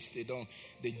these guys.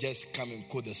 They just come and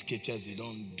quote the scriptures. They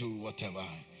don't do whatever.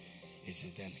 He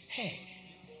said, then, hey,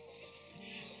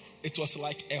 it was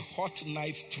like a hot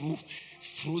knife through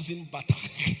frozen butter.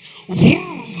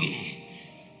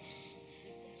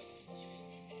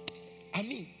 I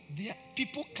mean,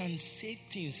 people can say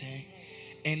things,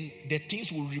 and the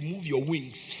things will remove your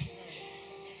wings.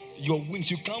 Your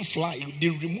wings, you can't fly. They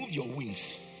remove your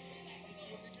wings.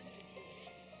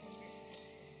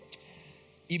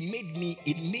 It made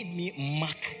me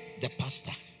mark the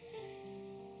pastor.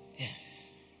 Yes.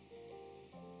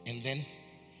 And then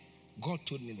God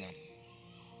told me that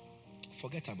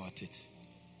forget about it.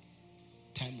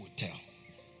 Time will tell.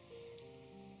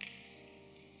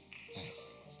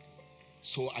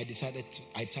 So I decided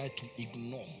to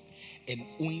ignore and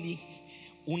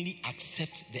only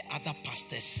accept the other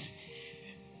pastors,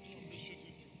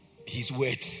 his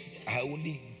words. I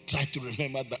only tried to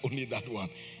remember only that one.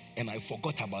 And I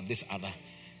forgot about this other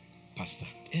pastor.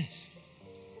 Yes.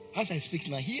 As I speak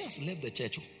now, he has left the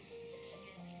church.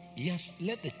 He has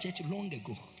left the church long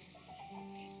ago.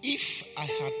 If I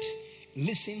had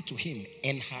listened to him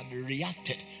and had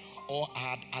reacted or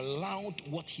had allowed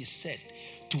what he said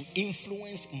to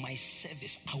influence my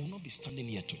service, I would not be standing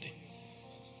here today.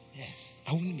 Yes,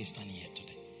 I wouldn't be standing here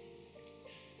today.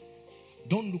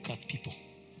 Don't look at people.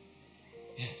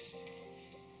 Yes.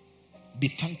 Be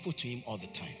thankful to him all the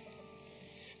time.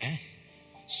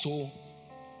 So,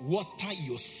 water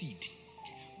your seed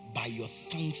by your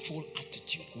thankful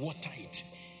attitude. Water it.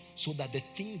 So that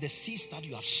the seeds that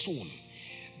you have sown,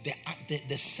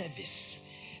 the service,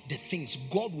 the things,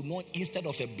 God will not, instead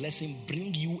of a blessing,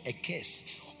 bring you a curse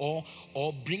or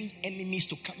bring enemies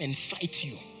to come and fight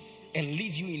you and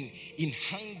leave you in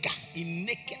hunger, in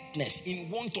nakedness, in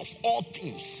want of all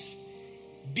things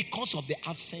because of the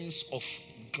absence of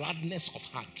gladness of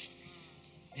heart.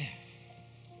 Yeah.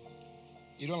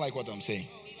 You don't like what I'm saying?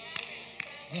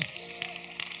 Yes.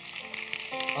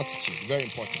 Attitude, very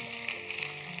important.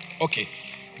 Okay,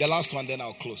 the last one, then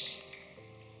I'll close.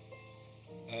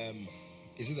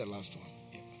 Is it the last one?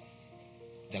 Yeah.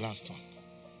 The last one.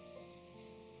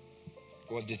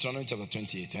 It was Deuteronomy chapter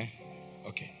 28,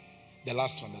 Okay. The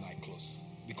last one, then I close.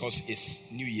 Because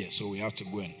it's New Year, so we have to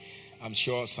go in. I'm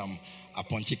sure some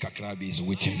Aponchi Kakrabi is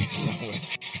waiting somewhere.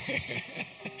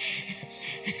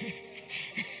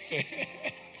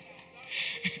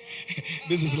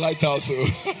 This is Lighthouse.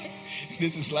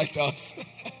 This is Lighthouse.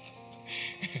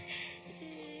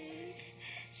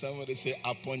 Somebody say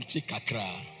Aponchi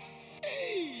Kakra.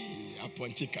 Hey,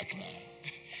 Aponchi Kakra.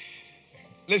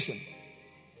 Listen.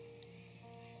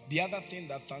 The other thing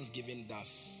that Thanksgiving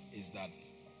does is that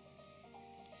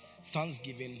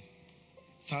Thanksgiving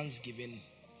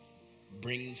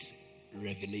brings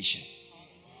revelation.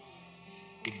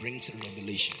 It brings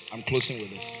revelation. I'm closing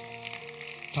with this.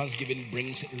 Thanksgiving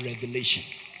brings revelation.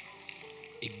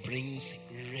 It brings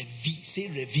revi. Say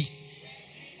revi.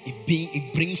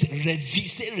 It brings revi.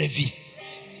 Say revi.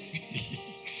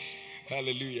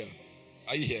 Hallelujah.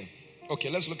 Are you here? Okay,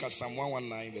 let's look at Psalm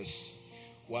 119 verse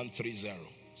 130.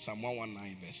 Psalm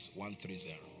 119 verse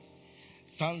 130.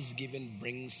 Thanksgiving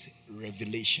brings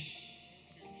revelation.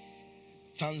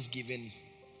 Thanksgiving,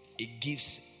 it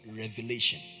gives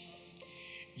revelation.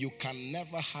 You can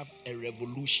never have a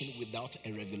revolution without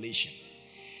a revelation.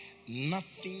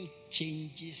 Nothing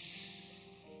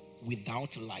changes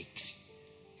without light.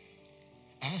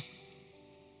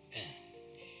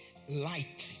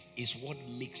 Light is what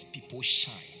makes people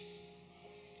shine.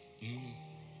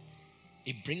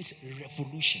 It brings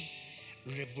revolution.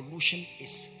 Revolution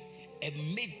is a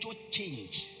major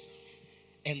change,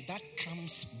 and that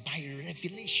comes by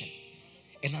revelation.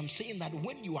 And I'm saying that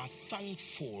when you are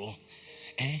thankful,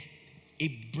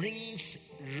 it brings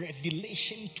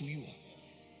revelation to you.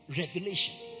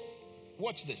 Revelation.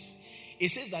 Watch this. It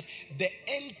says that the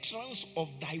entrance of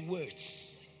thy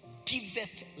words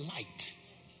giveth light.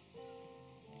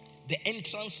 The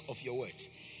entrance of your words,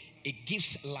 it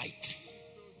gives light.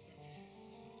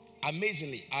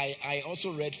 Amazingly, I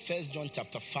also read 1 John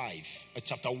chapter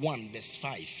 1 verse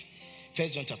 5. 1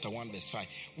 John chapter 1 verse 5,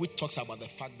 which talks about the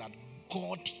fact that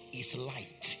God is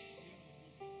light.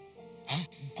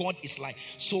 God is light.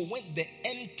 So when the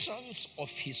entrance of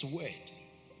his word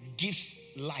gives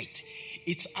light,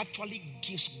 it actually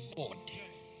gives God.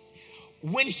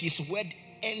 When his word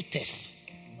enters,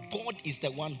 God is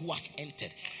the one who has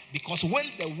entered. Because when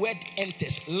the word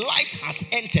enters, light has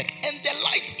entered, and the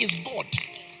light is God.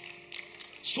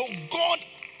 So God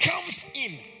comes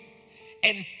in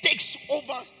and takes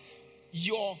over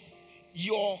your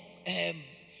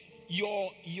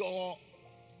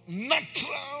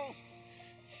natural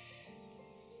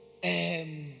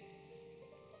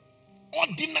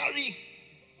ordinary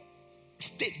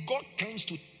state. God comes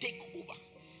to take over.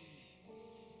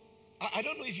 I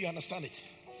don't know if you understand it.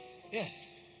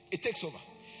 Yes, it takes over.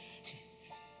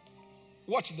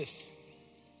 Watch this.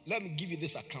 Let me give you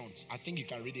this account. I think you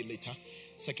can read it later.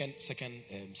 Second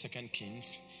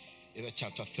Kings,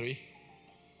 chapter 3.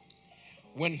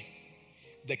 When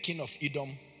the king of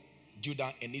Edom,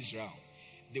 Judah, and Israel,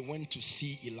 they went to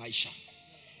see Elisha.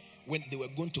 When they were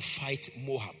going to fight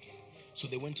Moab, so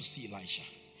they went to see Elisha.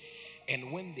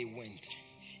 And when they went,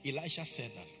 Elisha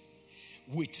said that,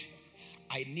 wait,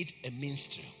 I need a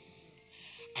minstrel.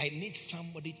 I need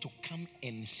somebody to come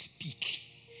and speak.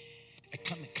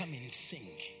 Come and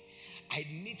sing. I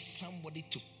need somebody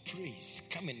to praise.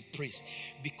 Come and praise.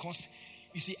 Because,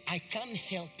 you see, I can't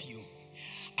help you.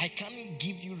 I can't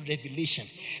give you revelation.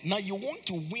 Now you want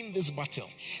to win this battle.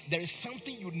 There is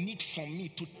something you need from me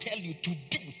to tell you to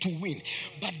do to win.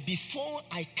 But before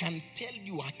I can tell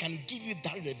you, I can give you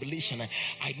that revelation,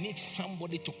 I need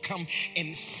somebody to come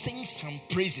and sing some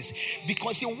praises.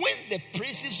 Because when the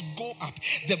praises go up,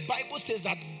 the Bible says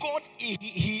that God,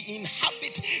 he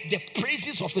inhabits the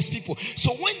praises of his people.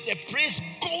 So when the praise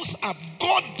goes up,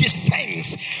 God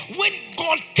descends. When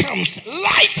God comes,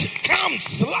 light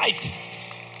comes.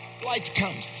 Light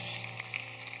comes.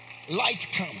 Light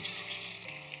comes.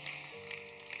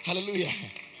 Hallelujah.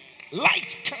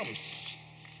 Light comes.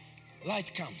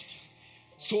 Light comes.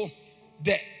 So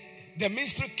the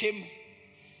minstrel came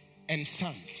and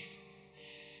sang.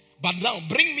 But now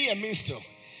bring me a minstrel.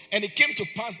 And it came to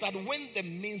pass that when the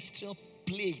minstrel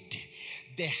played,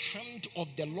 the hand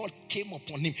of the Lord came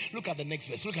upon him. Look at the next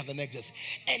verse.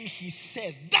 And he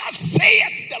said, thus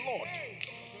saith the Lord.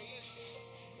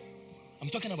 I'm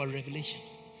talking about revelation.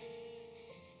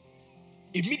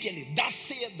 Immediately, thus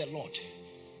saith the Lord.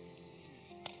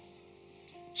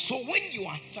 So when you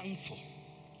are thankful,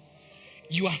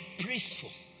 you are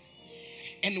praiseful,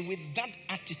 and with that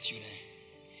attitude,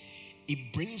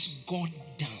 it brings God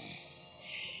down.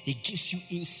 It gives you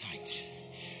insight.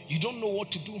 You don't know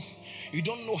what to do. You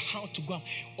don't know how to go.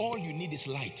 All you need is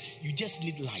light. You just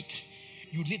need light.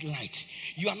 You need light.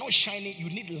 You are not shining. You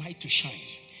need light to shine.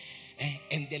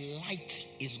 And the light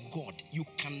is God. You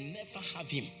can never have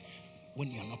him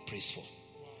when you are not praiseful.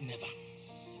 Never.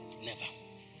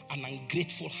 An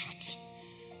ungrateful heart,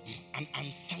 an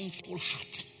unthankful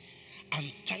heart,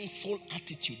 unthankful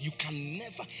attitude. You can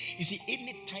never. You see,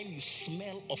 anytime you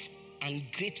smell of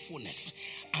ungratefulness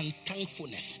and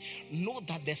thankfulness, know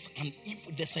that there's an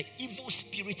evil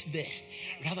spirit there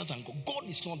rather than God. God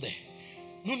is not there.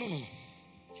 No.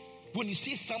 When you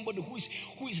see somebody who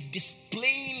is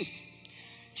displaying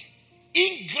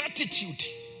ingratitude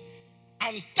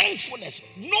and thankfulness,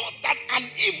 know that an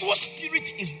evil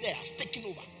spirit is there, has taken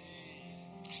over.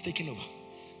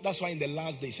 That's why in the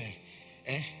last days,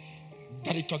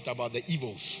 Daddy talked about the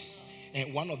evils,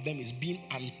 and one of them is being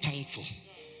unthankful.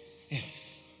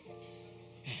 Yes,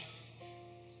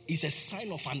 it's a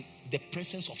sign of the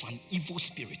presence of an evil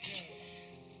spirit.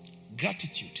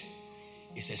 Gratitude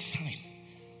is a sign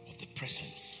of the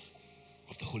presence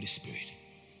of the Holy Spirit.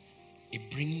 It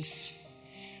brings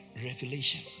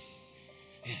revelation.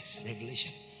 Yes,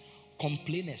 revelation.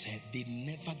 Complainers, they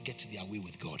never get their way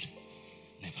with God.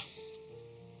 Never.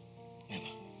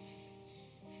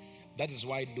 That is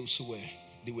why those who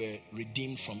were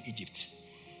redeemed from Egypt,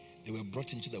 they were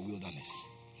brought into the wilderness.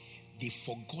 They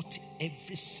forgot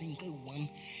every single one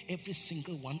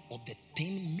of the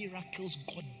 10 miracles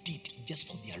God did just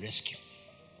for their rescue.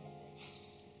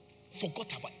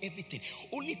 Forgot about everything.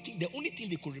 The only thing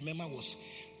they could remember was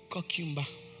cucumber,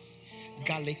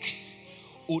 garlic,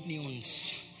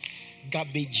 onions,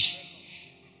 garbage.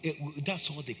 That's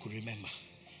all they could remember.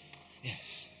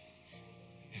 Yes.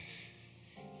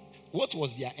 What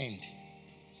was their end?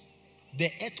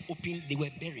 The earth opened, they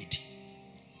were buried.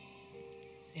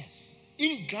 Yes.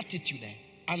 Ingratitude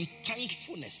and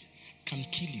thankfulness can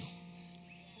kill you.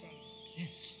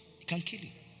 Yes. It can kill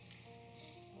you.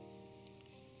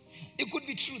 It could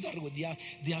be true that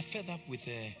they are fed up with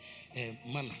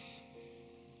manna.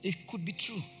 It could be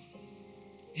true.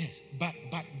 Yes. But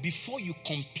before you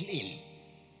complain,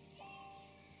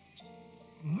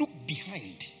 look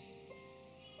behind.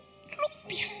 Look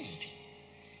behind.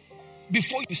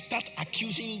 Before you start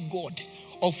accusing God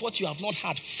of what you have not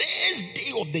had. First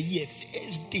day of the year.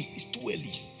 First day. It's too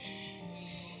early.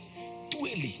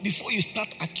 Continually, before you start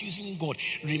accusing God,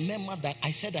 remember that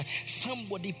I said that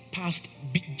somebody passed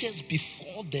just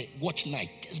before the watch night,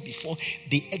 just before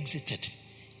they exited.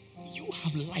 You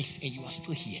have life and you are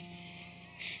still here.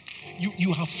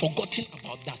 You have forgotten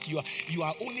about that. You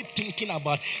are only thinking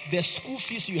about the school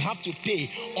fees you have to pay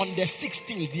on the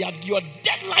 16th. Your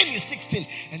deadline is 16th,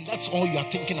 and that's all you are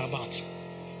thinking about.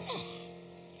 Oh.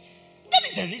 That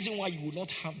is the reason why you will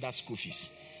not have that school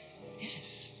fees.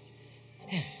 Yes.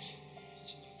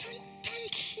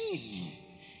 Thank him.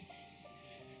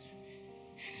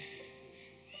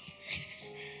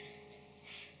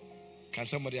 Can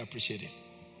somebody appreciate it?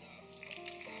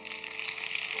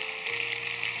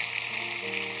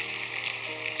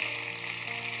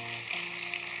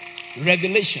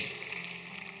 Revelation.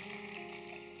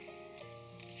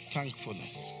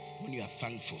 Thankfulness. When you are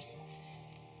thankful,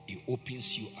 it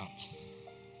opens you up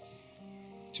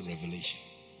to revelation.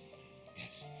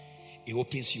 Yes. It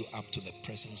opens you up to the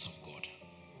presence of God.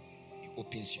 It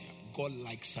opens you up. God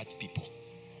likes such people.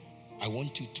 I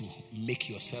want you to make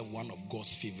yourself one of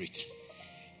God's favorites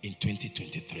in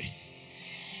 2023.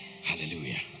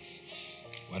 Hallelujah.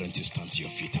 Why don't you stand to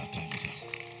your feet? Our time is up.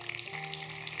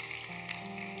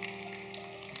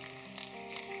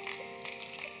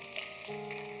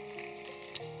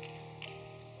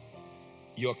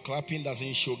 Your clapping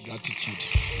doesn't show gratitude.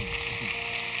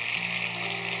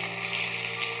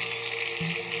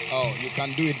 Oh, you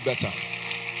can do it better.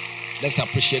 Let's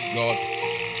appreciate God.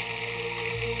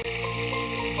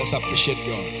 Let's appreciate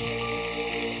God.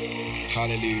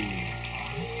 Hallelujah.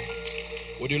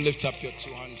 Would you lift up your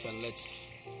two hands and let's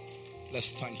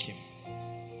thank him.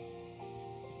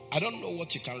 I don't know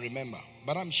what you can remember,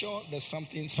 but I'm sure there's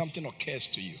something occurs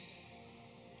to you.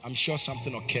 I'm sure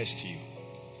something occurs to you.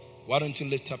 Why don't you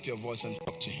lift up your voice and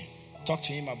talk to him? Talk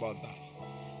to him about that.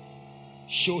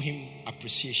 Show him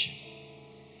appreciation.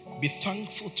 Be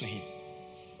thankful to him.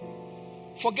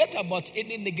 Forget about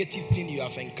any negative thing you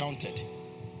have encountered.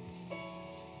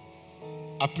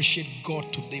 Appreciate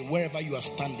God today. Wherever you are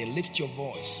standing, lift your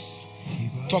voice.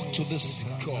 Talk to this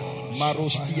God.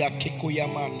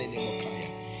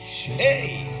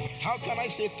 Hey, how can I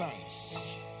say thanks?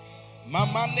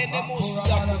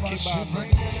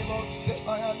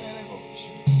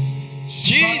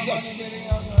 Jesus.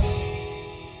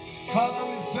 Father,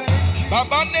 we thank you.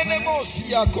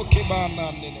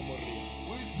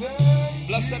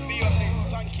 Blessed be your name.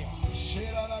 Thank him.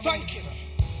 Thank him.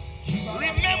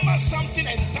 Remember something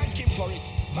and thank him for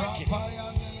it. Thank him.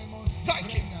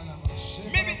 Thank him.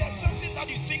 Maybe there's something that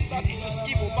you think that it is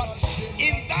evil, but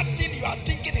in that thing you are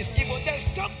thinking is evil, there's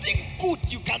something good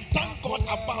you can thank God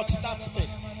about that thing.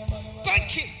 Thank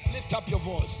him. Lift up your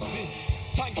voice.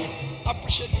 Thank him.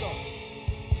 Appreciate God.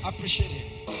 Appreciate him.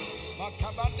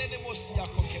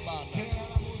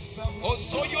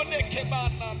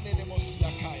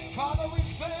 Father, we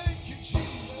thank you,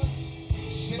 Jesus.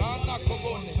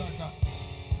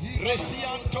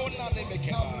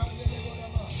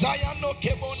 Zayano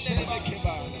kebonne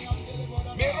nebekebana.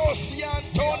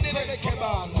 Merosiantone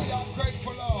nebekebana.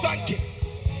 Thank him.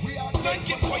 Thank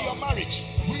him for your marriage.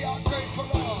 We are grateful,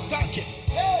 Lord. Thank him.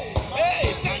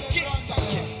 Hey, thank him. Thank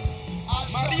him.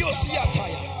 Mario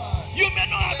Siataya. You may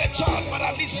not have a child, but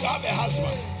at least you have a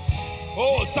husband.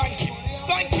 Oh, thank him.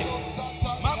 Thank him.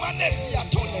 Mama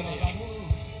Nesiatone.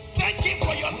 Thank him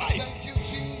for your life.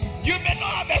 You may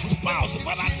not have a spouse,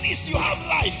 but at least you have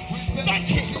life. Thank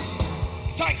him.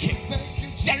 Thank him.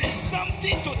 There is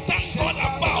something to thank God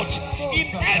about in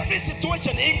every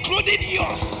situation, including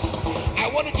yours. I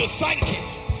want you to thank him.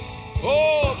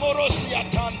 Oh, Morosia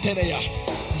Tanteneya.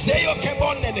 Zeyo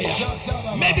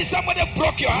Kebonneneya. Maybe somebody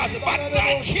broke your heart, but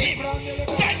thank him.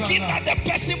 Thank him that the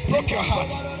person broke your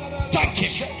heart. Thank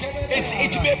him.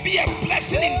 It may be a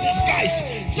blessing in disguise.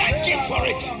 Thank him for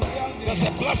it. There's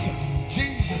a blessing.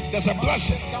 There's a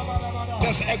blessing.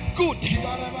 There's a good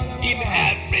in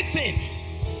everything.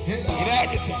 In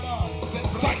everything.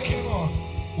 Thank him.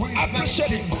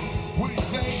 Appreciate him.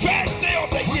 First day of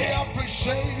the year,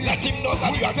 let him know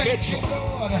that you are grateful.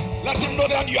 Let him know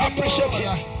that you appreciate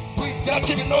him. Let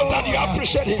him know that you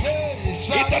appreciate him.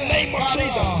 In the name of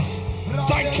Jesus.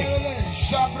 Thank him.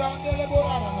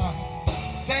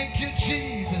 Thank you,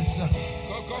 Jesus.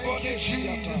 Thank you,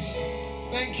 Jesus.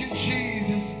 Thank you,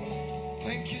 Jesus.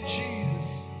 Thank you,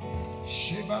 Jesus.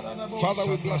 Father,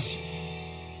 we bless you.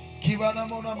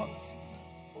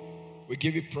 We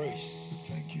give you praise.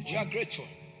 Thank you, We are grateful.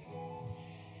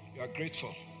 You are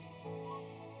grateful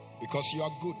because you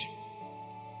are good.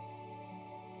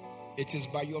 It is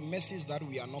by your mercies that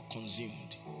we are not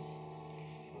consumed.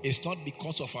 It's not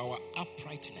because of our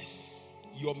uprightness.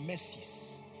 Your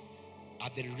mercies are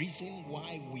the reason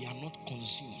why we are not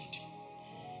consumed.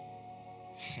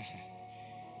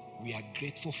 We are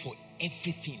grateful for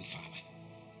everything, Father.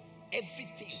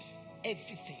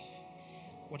 Everything.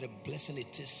 What a blessing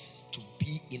it is to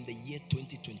be in the year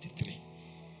 2023.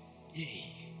 Yeah.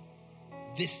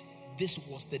 This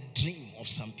was the dream of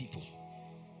some people.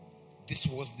 This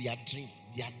was their dream.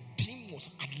 Their dream was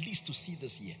at least to see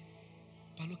this year.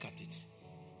 But look at it.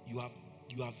 You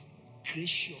have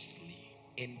graciously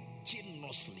and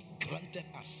generously granted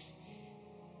us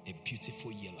a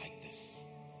beautiful year like this.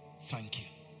 Thank you.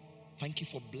 Thank you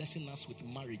for blessing us with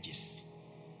marriages.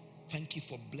 Thank you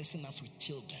for blessing us with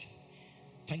children.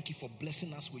 Thank you for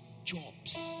blessing us with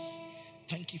jobs.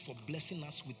 Thank you for blessing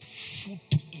us with food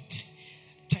to eat.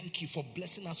 Thank you for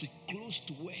blessing us with clothes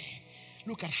to wear.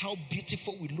 Look at how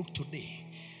beautiful we look today.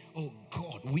 Oh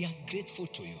God, we are grateful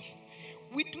to you.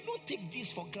 We do not take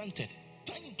this for granted.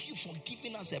 Thank you for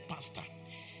giving us a pastor.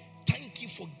 Thank you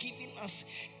for giving us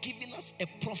a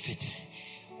prophet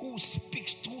who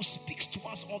speaks to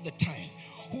us all the time,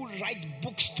 who writes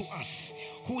books to us,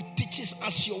 who teaches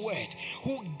us your word,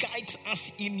 who guides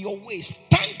us in your ways.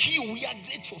 Thank you. We are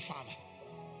grateful, Father.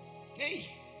 Hey,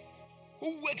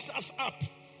 who wakes us up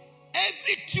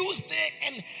every Tuesday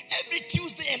and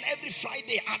every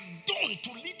Friday at dawn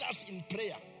to lead us in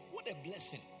prayer. What a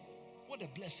blessing. What a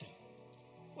blessing.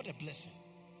 What a blessing.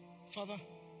 Father,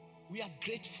 we are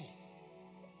grateful.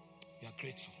 We are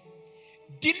grateful.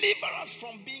 Deliver us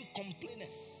from being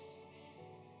complainers.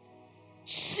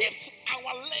 Shift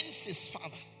our lenses,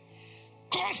 Father.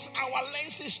 Cause our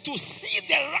lenses to see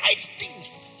the right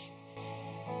things.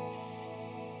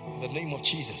 In the name of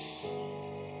Jesus.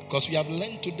 Because we have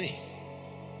learned today,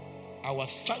 our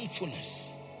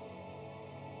thankfulness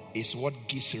is what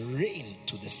gives rain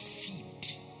to the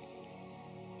seed,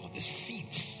 or the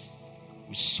seeds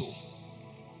we sow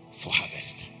for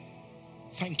harvest.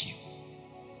 Thank you.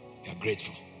 We are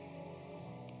grateful.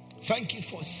 Thank you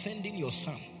for sending your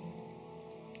son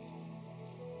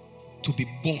to be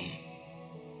born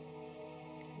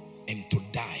and to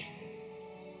die,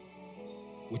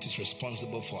 which is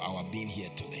responsible for our being here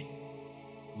today.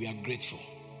 We are grateful.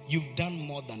 You've done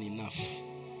more than enough.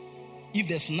 If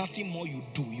there's nothing more you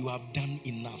do, you have done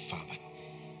enough, Father.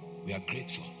 We are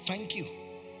grateful. Thank you.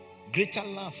 Greater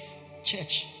Love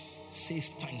Church says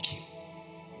thank you.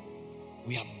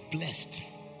 We are blessed.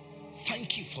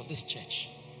 Thank you for this church.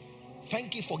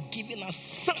 Thank you for giving us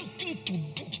something to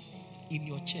do in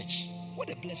your church. What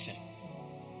a blessing.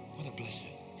 What a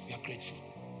blessing. We are grateful.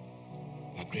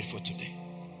 We are grateful today.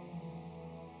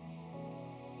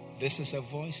 This is a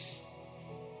voice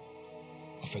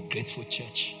of a grateful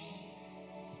church.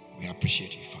 We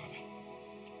appreciate you, Father.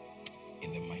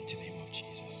 In the mighty name of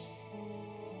Jesus.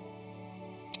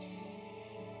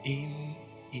 Email.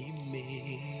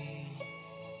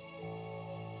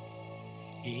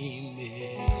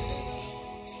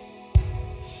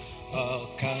 Oh,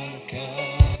 can't.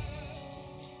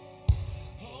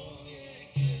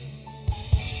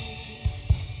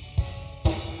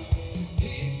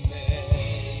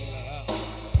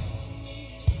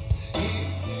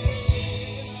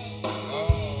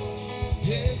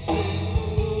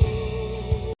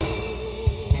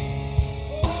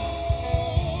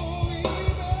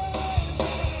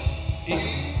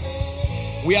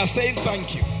 We are saying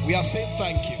thank you. We are saying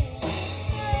thank you.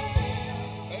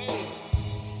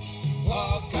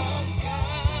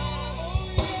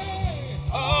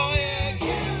 Oh, yeah.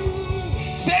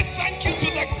 Say thank you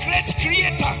to the great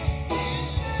Creator.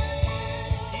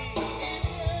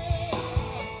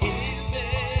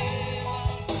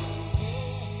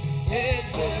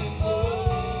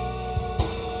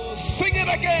 Sing it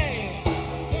again.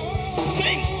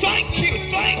 Sing thank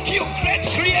you, great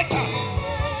Creator.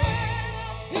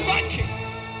 Thank you.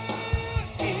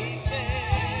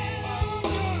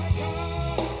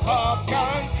 Oh,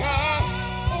 can't.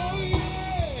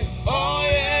 Oh,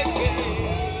 yeah.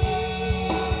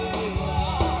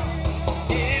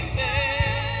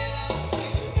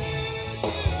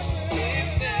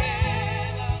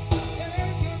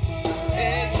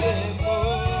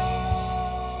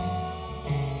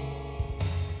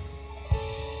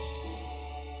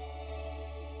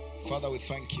 Father, we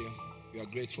thank you. We are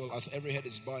grateful. As every head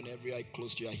is bowed and every eye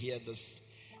closed, you are here this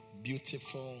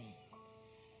beautiful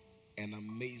and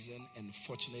amazing and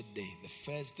fortunate day, the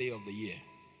first day of the year,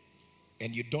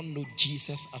 and you don't know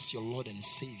Jesus as your Lord and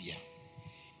Savior.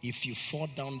 If you fall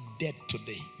down dead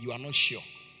today, you are not sure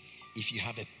if you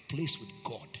have a place with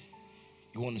God.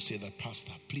 You want to say that,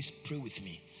 Pastor, please pray with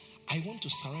me. I want to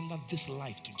surrender this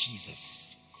life to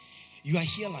Jesus. You are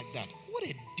here like that. What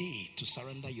a day to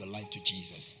surrender your life to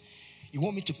Jesus. You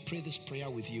want me to pray this prayer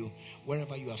with you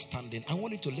wherever you are standing? I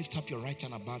want you to lift up your right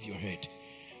hand above your head.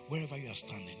 Wherever you are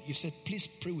standing. You said, please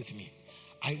pray with me.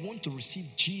 I want to receive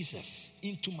Jesus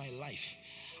into my life.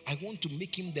 I want to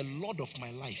make him the Lord of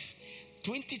my life.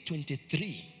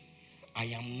 2023, I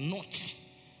am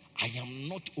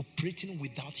not operating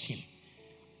without him.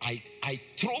 I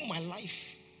throw my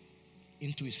life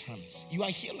into his hands. You are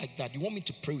here like that. You want me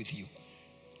to pray with you?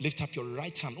 Lift up your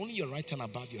right hand, only your right hand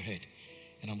above your head,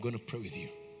 and I'm going to pray with you.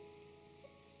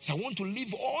 So I want to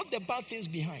leave all the bad things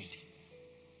behind.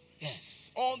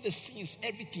 Yes, all the sins,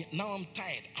 everything. Now I'm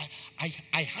tired.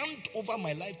 I hand over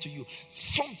my life to you.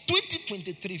 From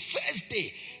 2023, first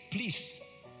day, please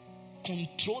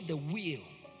control the wheel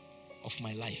of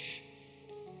my life.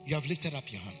 You have lifted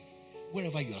up your hand.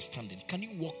 Wherever you are standing, can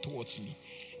you walk towards me?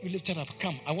 You lifted up.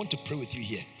 Come, I want to pray with you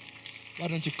here. Why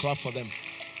don't you clap for them?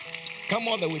 Come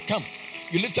all the way. Come.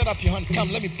 You lifted up your hand.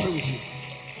 Come, let me pray with you.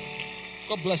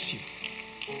 God bless you.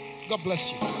 God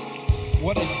bless you.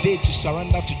 What a day to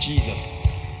surrender to Jesus.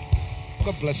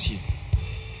 God bless you.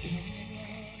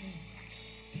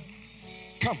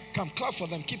 Come, clap for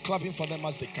them. Keep clapping for them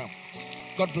as they come.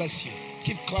 God bless you.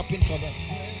 Keep clapping for them.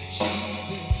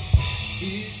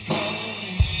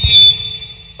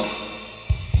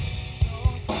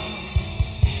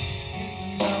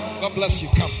 God bless you.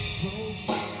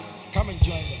 Come and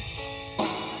join them.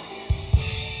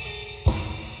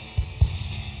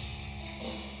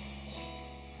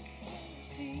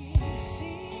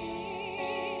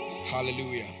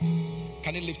 Hallelujah.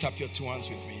 Can you lift up your two hands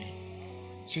with me?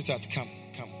 Sweetheart, come.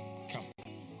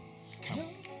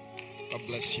 God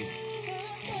bless you.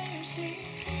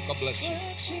 God bless you.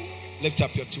 Lift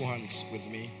up your two hands with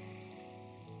me.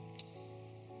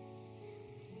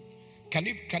 Can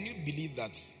you believe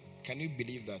that? Can you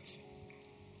believe that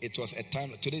it was a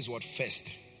time? Today is what?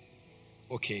 First.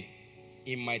 Okay.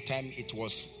 In my time, it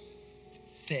was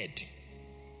 3rd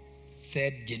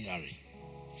January.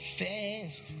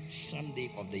 First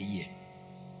Sunday of the year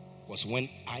was when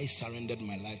I surrendered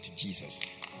my life to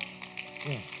Jesus.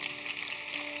 Yeah.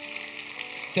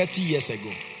 30 years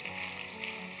ago.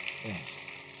 Yes.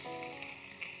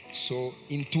 So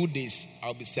in 2 days,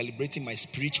 I'll be celebrating my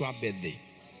spiritual birthday.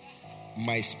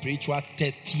 My spiritual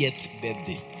 30th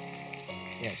birthday.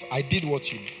 Yes, I did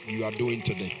what you are doing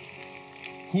today.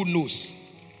 Who knows?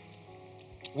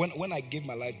 When I gave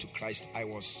my life to Christ, I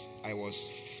was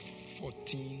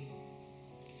 14,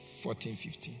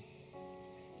 15.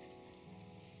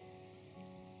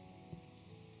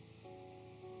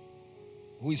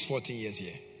 Who is 14 years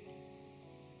here?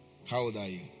 How old are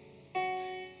you?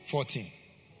 14.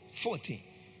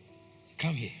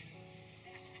 Come here.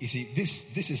 You see,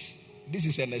 this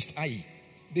is Ernest Ayi.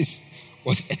 This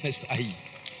was Ernest Ayi.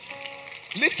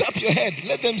 Lift up your head.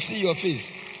 Let them see your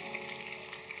face.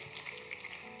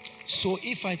 So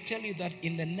if I tell you that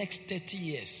in the next 30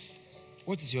 years,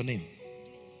 what is your name?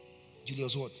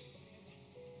 Julius what?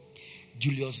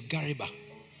 Julius Gariba.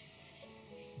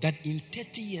 That in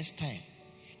 30 years' time,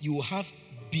 you will have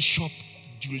Bishop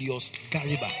Julius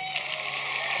Gariba.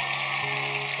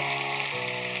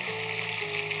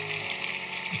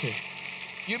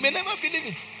 You may never believe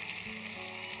it.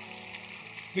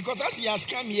 Because as he has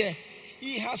come here,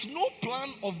 he has no plan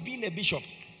of being a bishop.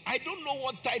 I don't know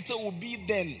what title will be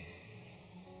then.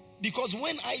 Because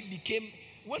when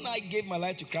I gave my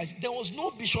life to Christ, there was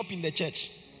no bishop in the church.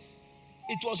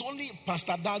 It was only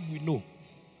Pastor Doug we know.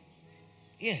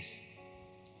 Yes.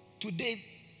 Today,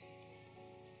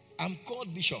 I'm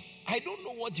called bishop. I don't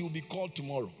know what he will be called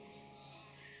tomorrow.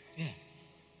 Yeah.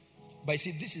 But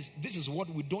see, this is what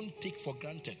we don't take for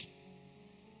granted.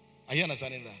 Are you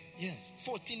understanding that? Yes.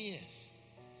 14 years.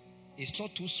 It's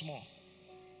not too small.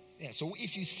 Yeah. So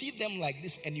if you see them like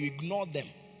this and you ignore them,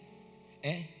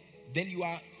 then you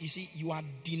are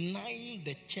denying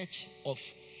the church of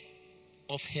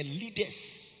her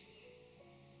leaders,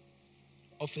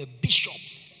 of her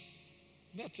bishops.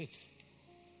 That's it.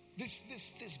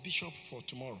 This bishop for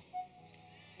tomorrow.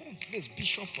 Yes, this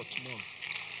bishop for tomorrow.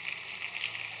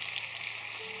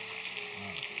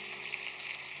 Wow.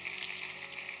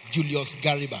 Julius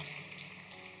Gariba.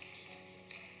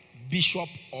 Bishop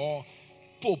or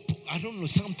Pope. I don't know,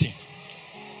 something.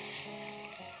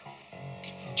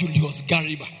 Julius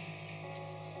Gariba.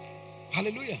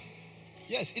 Hallelujah.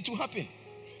 Yes, it will happen.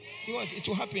 It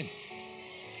will happen.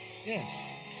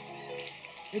 Yes.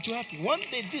 It will happen. One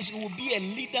day this will be a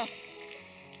leader.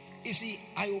 You see,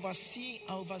 I oversee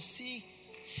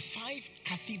 5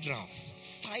 cathedrals.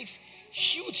 5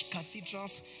 huge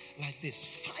cathedrals like this.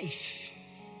 5.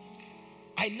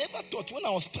 I never thought when I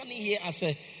was standing here as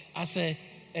a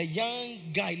young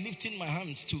guy lifting my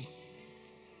hands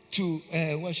to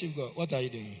worship God. What are you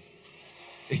doing?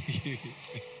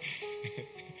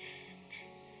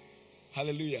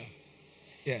 Hallelujah.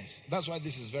 Yes, that's why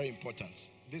this is very important.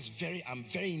 I'm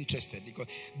very interested because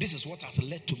this is what has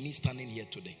led to me standing here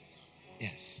today.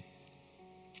 Yes.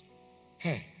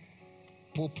 Hey,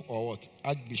 Pope or what?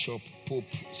 Archbishop, Pope,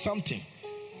 something.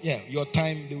 Yeah, your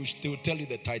time, they will tell you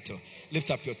the title.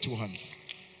 Lift up your two hands.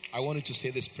 I want you to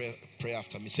say this prayer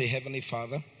after me. Say, Heavenly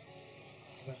Father,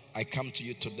 I come to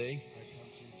you today.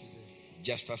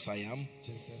 Just as I am.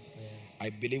 I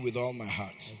believe with all my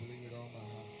heart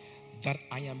that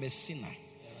I am a sinner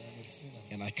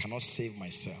and I cannot save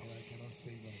myself.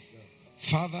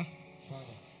 Father,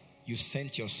 you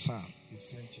sent your Son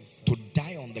to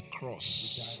die on the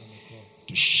cross,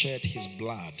 to shed his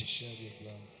blood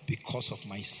because of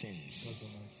my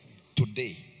sins.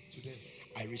 Today,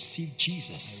 I receive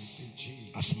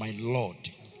Jesus as my Lord,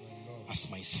 as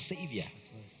my Savior,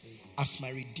 as my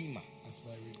Redeemer.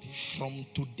 From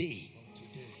today,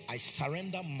 I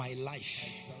surrender my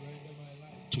life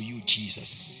to you,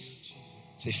 Jesus.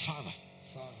 Say, Father,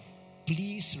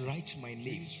 please write my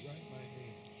name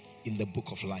in the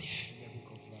book of life.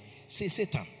 Say,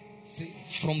 Satan,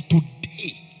 from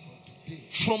today,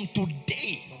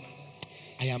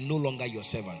 I am no longer your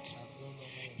servant.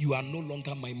 You are no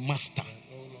longer my master.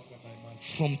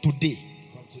 From today,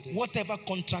 whatever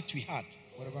contract we had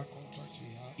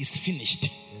is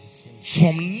finished.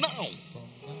 From now,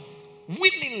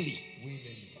 willingly,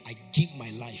 I give my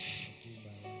life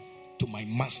to my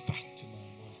master,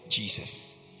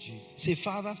 Jesus. Say,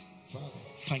 Father,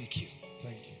 thank you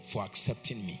for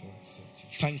accepting me.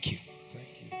 Thank you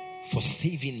for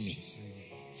saving me.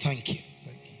 Thank you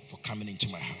for coming into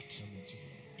my heart.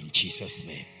 In Jesus'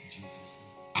 name.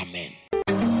 Amen.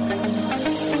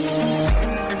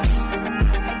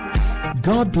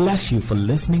 God bless you for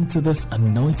listening to this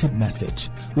anointed message.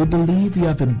 We believe you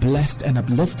have been blessed and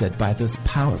uplifted by this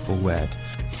powerful word.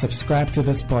 Subscribe to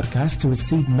this podcast to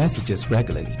receive messages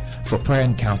regularly. For prayer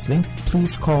and counseling,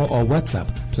 please call or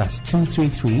WhatsApp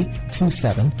 +233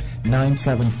 27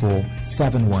 974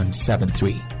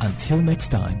 7173. Until next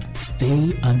time,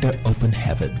 stay under open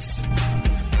heavens.